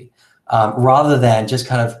university, rather than just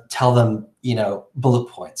kind of tell them, you know, bullet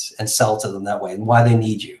points and sell to them that way and why they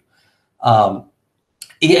need you.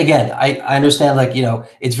 Again, I understand, like, you know,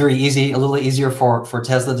 it's very easy, a little easier for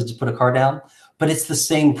Tesla to just put a car down, but it's the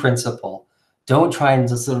same principle. Don't try and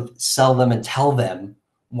just sort of sell them and tell them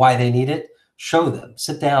why they need it. Show them,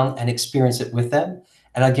 sit down and experience it with them.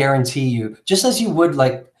 And I guarantee you, just as you would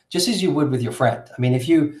with your friend. I mean, if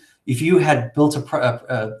you had built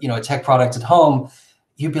a tech product at home,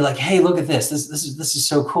 you'd be like, hey, look at this. This is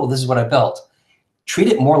so cool. This is what I built. Treat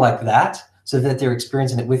it more like that, so that they're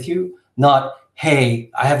experiencing it with you, not,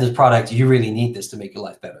 hey, I have this product, you really need this to make your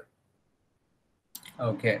life better.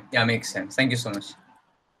 Okay, yeah, makes sense. Thank you so much.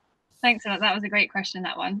 Thanks a lot. That was a great question,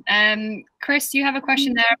 that one. Chris, you have a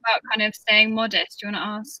question there about kind of staying modest. Do you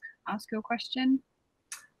want to ask your question?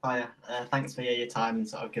 Oh yeah, thanks for your time and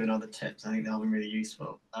sort of giving all the tips. I think they'll be really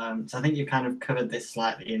useful. So I think you kind of covered this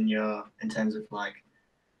slightly in terms of like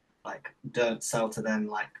don't sell to them,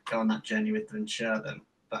 like go on that journey with them and show them.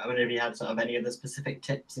 But I wonder if you had sort of any other specific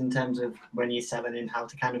tips in terms of when you're selling and how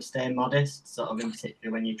to kind of stay modest, sort of in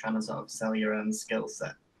particular when you're trying to sort of sell your own skill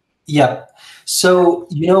set. Yeah. So,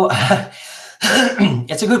 you know,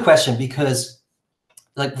 it's a good question because,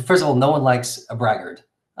 like, first of all, no one likes a braggart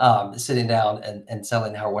sitting down and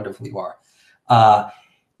selling how wonderful you are.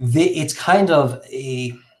 It's kind of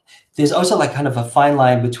there's also like kind of a fine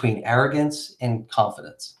line between arrogance and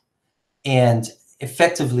confidence. And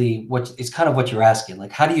effectively, it's kind of what you're asking,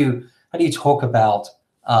 like, how do you talk about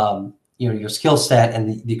your skill set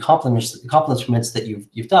and the accomplishments that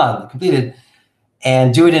you've done, completed,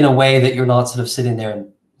 and do it in a way that you're not sort of sitting there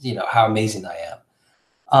and, you know, how amazing I am.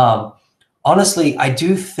 Honestly, I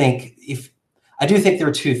do think there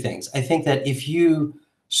are two things. I think that if you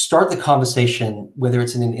start the conversation, whether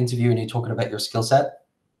it's in an interview and you're talking about your skill set,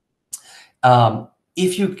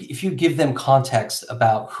 if you give them context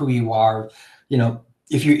about who you are,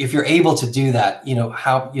 if you're able to do that,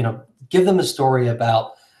 give them a story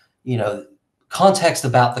about, context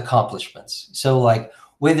about the accomplishments. So like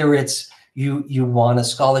whether it's you won a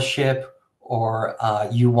scholarship, or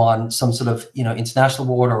you won some sort of international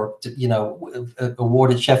award, or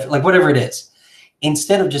award at Sheffield, like whatever it is,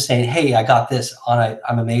 instead of just saying, hey, I got this,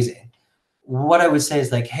 I'm amazing. What I would say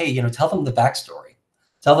is like, hey, tell them the backstory.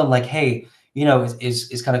 Tell them like, hey,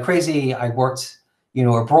 it's kind of crazy. I worked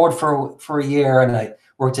abroad for a year, and I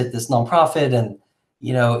worked at this nonprofit, and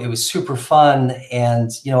it was super fun,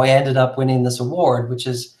 and I ended up winning this award, which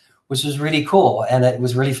was really cool, and it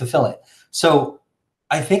was really fulfilling. So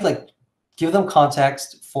I think like, give them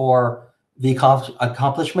context for the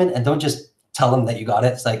accomplishment, and don't just tell them that you got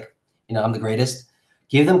it. It's like, I'm the greatest.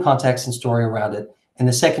 Give them context and story around it. And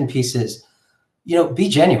the second piece is, be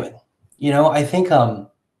genuine. I think, I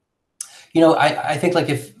think like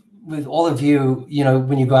if with all of you,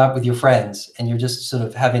 when you go out with your friends and you're just sort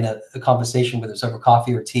of having a conversation, whether it's over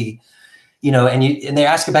coffee or tea, and they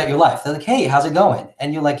ask about your life. They're like, hey, how's it going?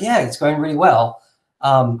 And you're like, yeah, it's going really well.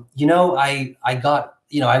 I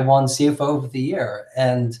won CFO of the year,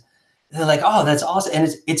 and they're like, oh, that's awesome.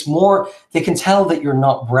 And it's more, they can tell that you're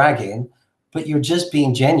not bragging, but you're just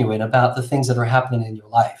being genuine about the things that are happening in your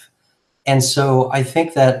life. And so I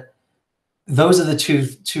think that those are the two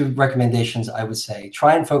recommendations I would say.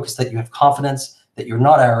 Try and focus that you have confidence, that you're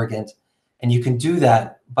not arrogant, and you can do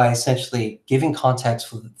that by essentially giving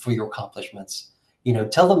context for your accomplishments.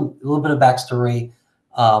 Tell them a little bit of backstory,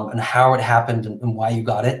 and how it happened and why you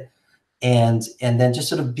got it. And then just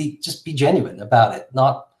sort of be genuine about it,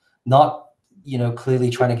 not clearly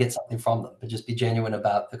trying to get something from them, but just be genuine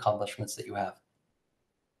about the accomplishments that you have.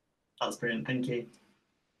 That's brilliant. Thank you.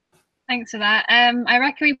 Thanks for that. I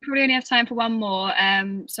reckon we probably only have time for one more.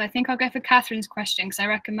 So I think I'll go for Catherine's question, because I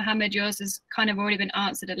reckon, Mohammed, yours has kind of already been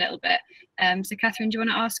answered a little bit. So Catherine, do you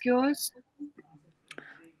want to ask yours?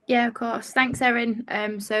 Yeah, of course. Thanks, Erin,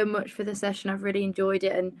 so much for the session. I've really enjoyed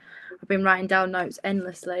it, and I've been writing down notes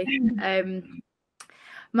endlessly.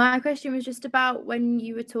 My question was just about when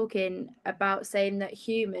you were talking about saying that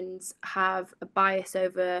humans have a bias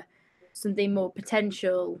over something more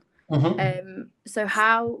potential. Mm-hmm. So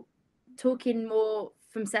how, talking more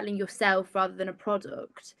from selling yourself rather than a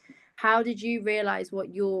product, how did you realize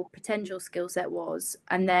what your potential skill set was?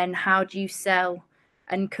 And then how do you sell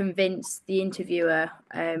and convince the interviewer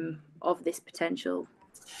of this potential?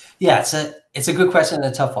 Yeah, it's a good question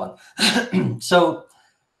and a tough one. So,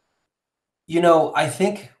 I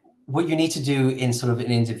think what you need to do in sort of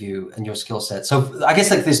an interview and your skill set. So I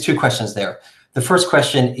guess like there's two questions there. The first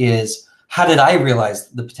question is, how did I realize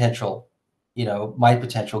the potential, my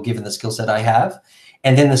potential given the skill set I have?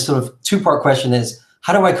 And then the sort of two-part question is,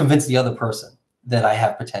 how do I convince the other person that I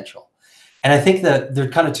have potential? And I think that they're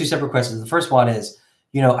kind of two separate questions. The first one is,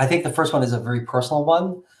 I think the first one is a very personal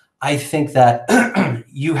one. I think that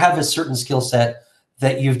you have a certain skill set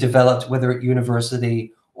that you've developed, whether at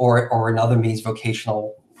university or in other means,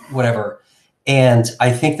 vocational, whatever. And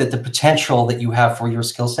I think that the potential that you have for your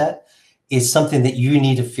skill set is something that you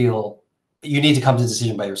need to feel, you need to come to a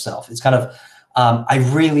decision by yourself. It's kind of, I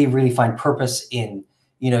really, really find purpose in,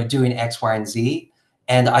 doing X, Y, and Z.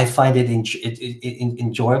 And I find it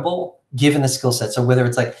enjoyable given the skill set. So whether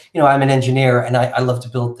it's like, I'm an engineer and I love to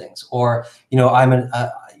build things, or, I'm an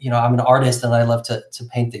artist and I love to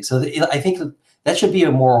paint things. So I think that should be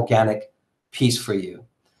a more organic piece for you.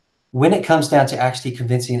 When it comes down to actually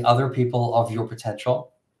convincing other people of your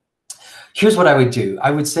potential, here's what I would do.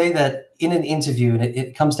 I would say that in an interview, and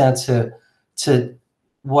it comes down to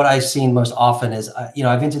what I've seen most often is,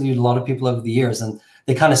 I've interviewed a lot of people over the years, and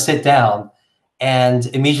they kind of sit down and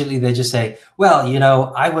immediately they just say, well,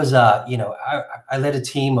 I was, I led a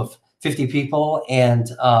team of 50 people, and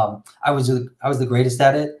I was the greatest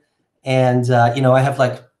at it. And, I have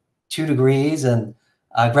like 2 degrees, and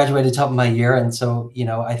I graduated top of my year. And so,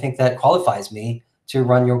 I think that qualifies me to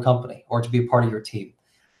run your company or to be part of your team.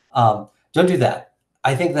 Don't do that.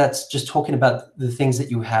 I think that's just talking about the things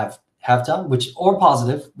that you have done, or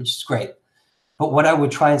positive, which is great. But what I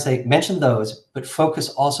would try and say, mention those, but focus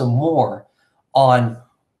also more on,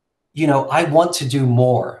 I want to do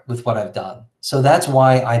more with what I've done. So that's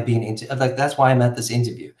why that's why I'm at this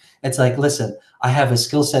interview. It's like, listen, I have a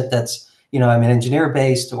skill set that's, I'm an engineer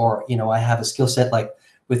based, or, I have a skill set like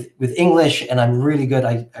with English, and I'm really good.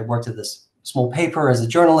 I worked at this small paper as a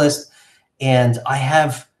journalist, and I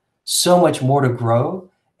have so much more to grow.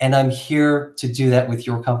 and I'm here to do that with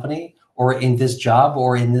your company or in this job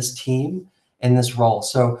or in this team, in this role.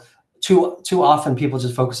 So too often people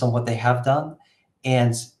just focus on what they have done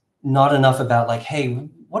and not enough about like, hey,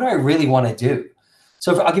 what do I really want to do?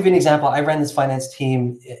 So I'll give you an example. I ran this finance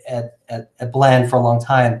team at Bland for a long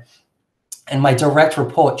time, and my direct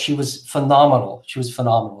report, she was phenomenal. She was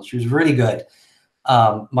phenomenal. She was really good.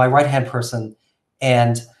 My right-hand person.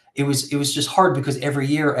 And it was just hard because every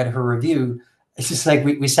year at her review, it's just like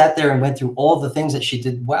we sat there and went through all the things that she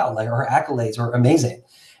did well, like her accolades were amazing.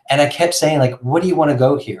 And I kept saying, like, what do you want to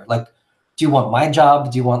go here? Like, do you want my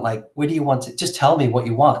job? Do you want, like, where do you want to, just tell me what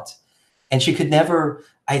you want? And she could never,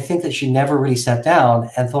 I think that she never really sat down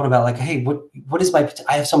and thought about like, hey, what is I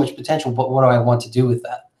have so much potential, but what do I want to do with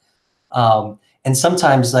that? And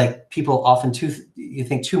sometimes like people often you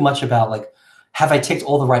think too much about like, have I ticked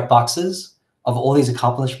all the right boxes of all these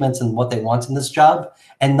accomplishments and what they want in this job,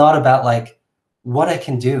 and not about like what I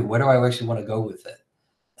can do, where do I actually want to go with it?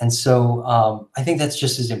 And so I think that's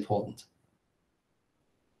just as important.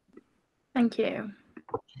 Thank you.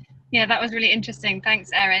 Yeah, that was really interesting. Thanks,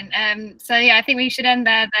 Erin. So yeah, I think we should end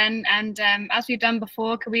there then. And as we've done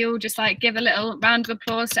before, could we all just like give a little round of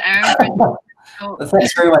applause to Erin?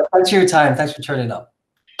 Thanks very much. Thanks for your time. Thanks for turning up.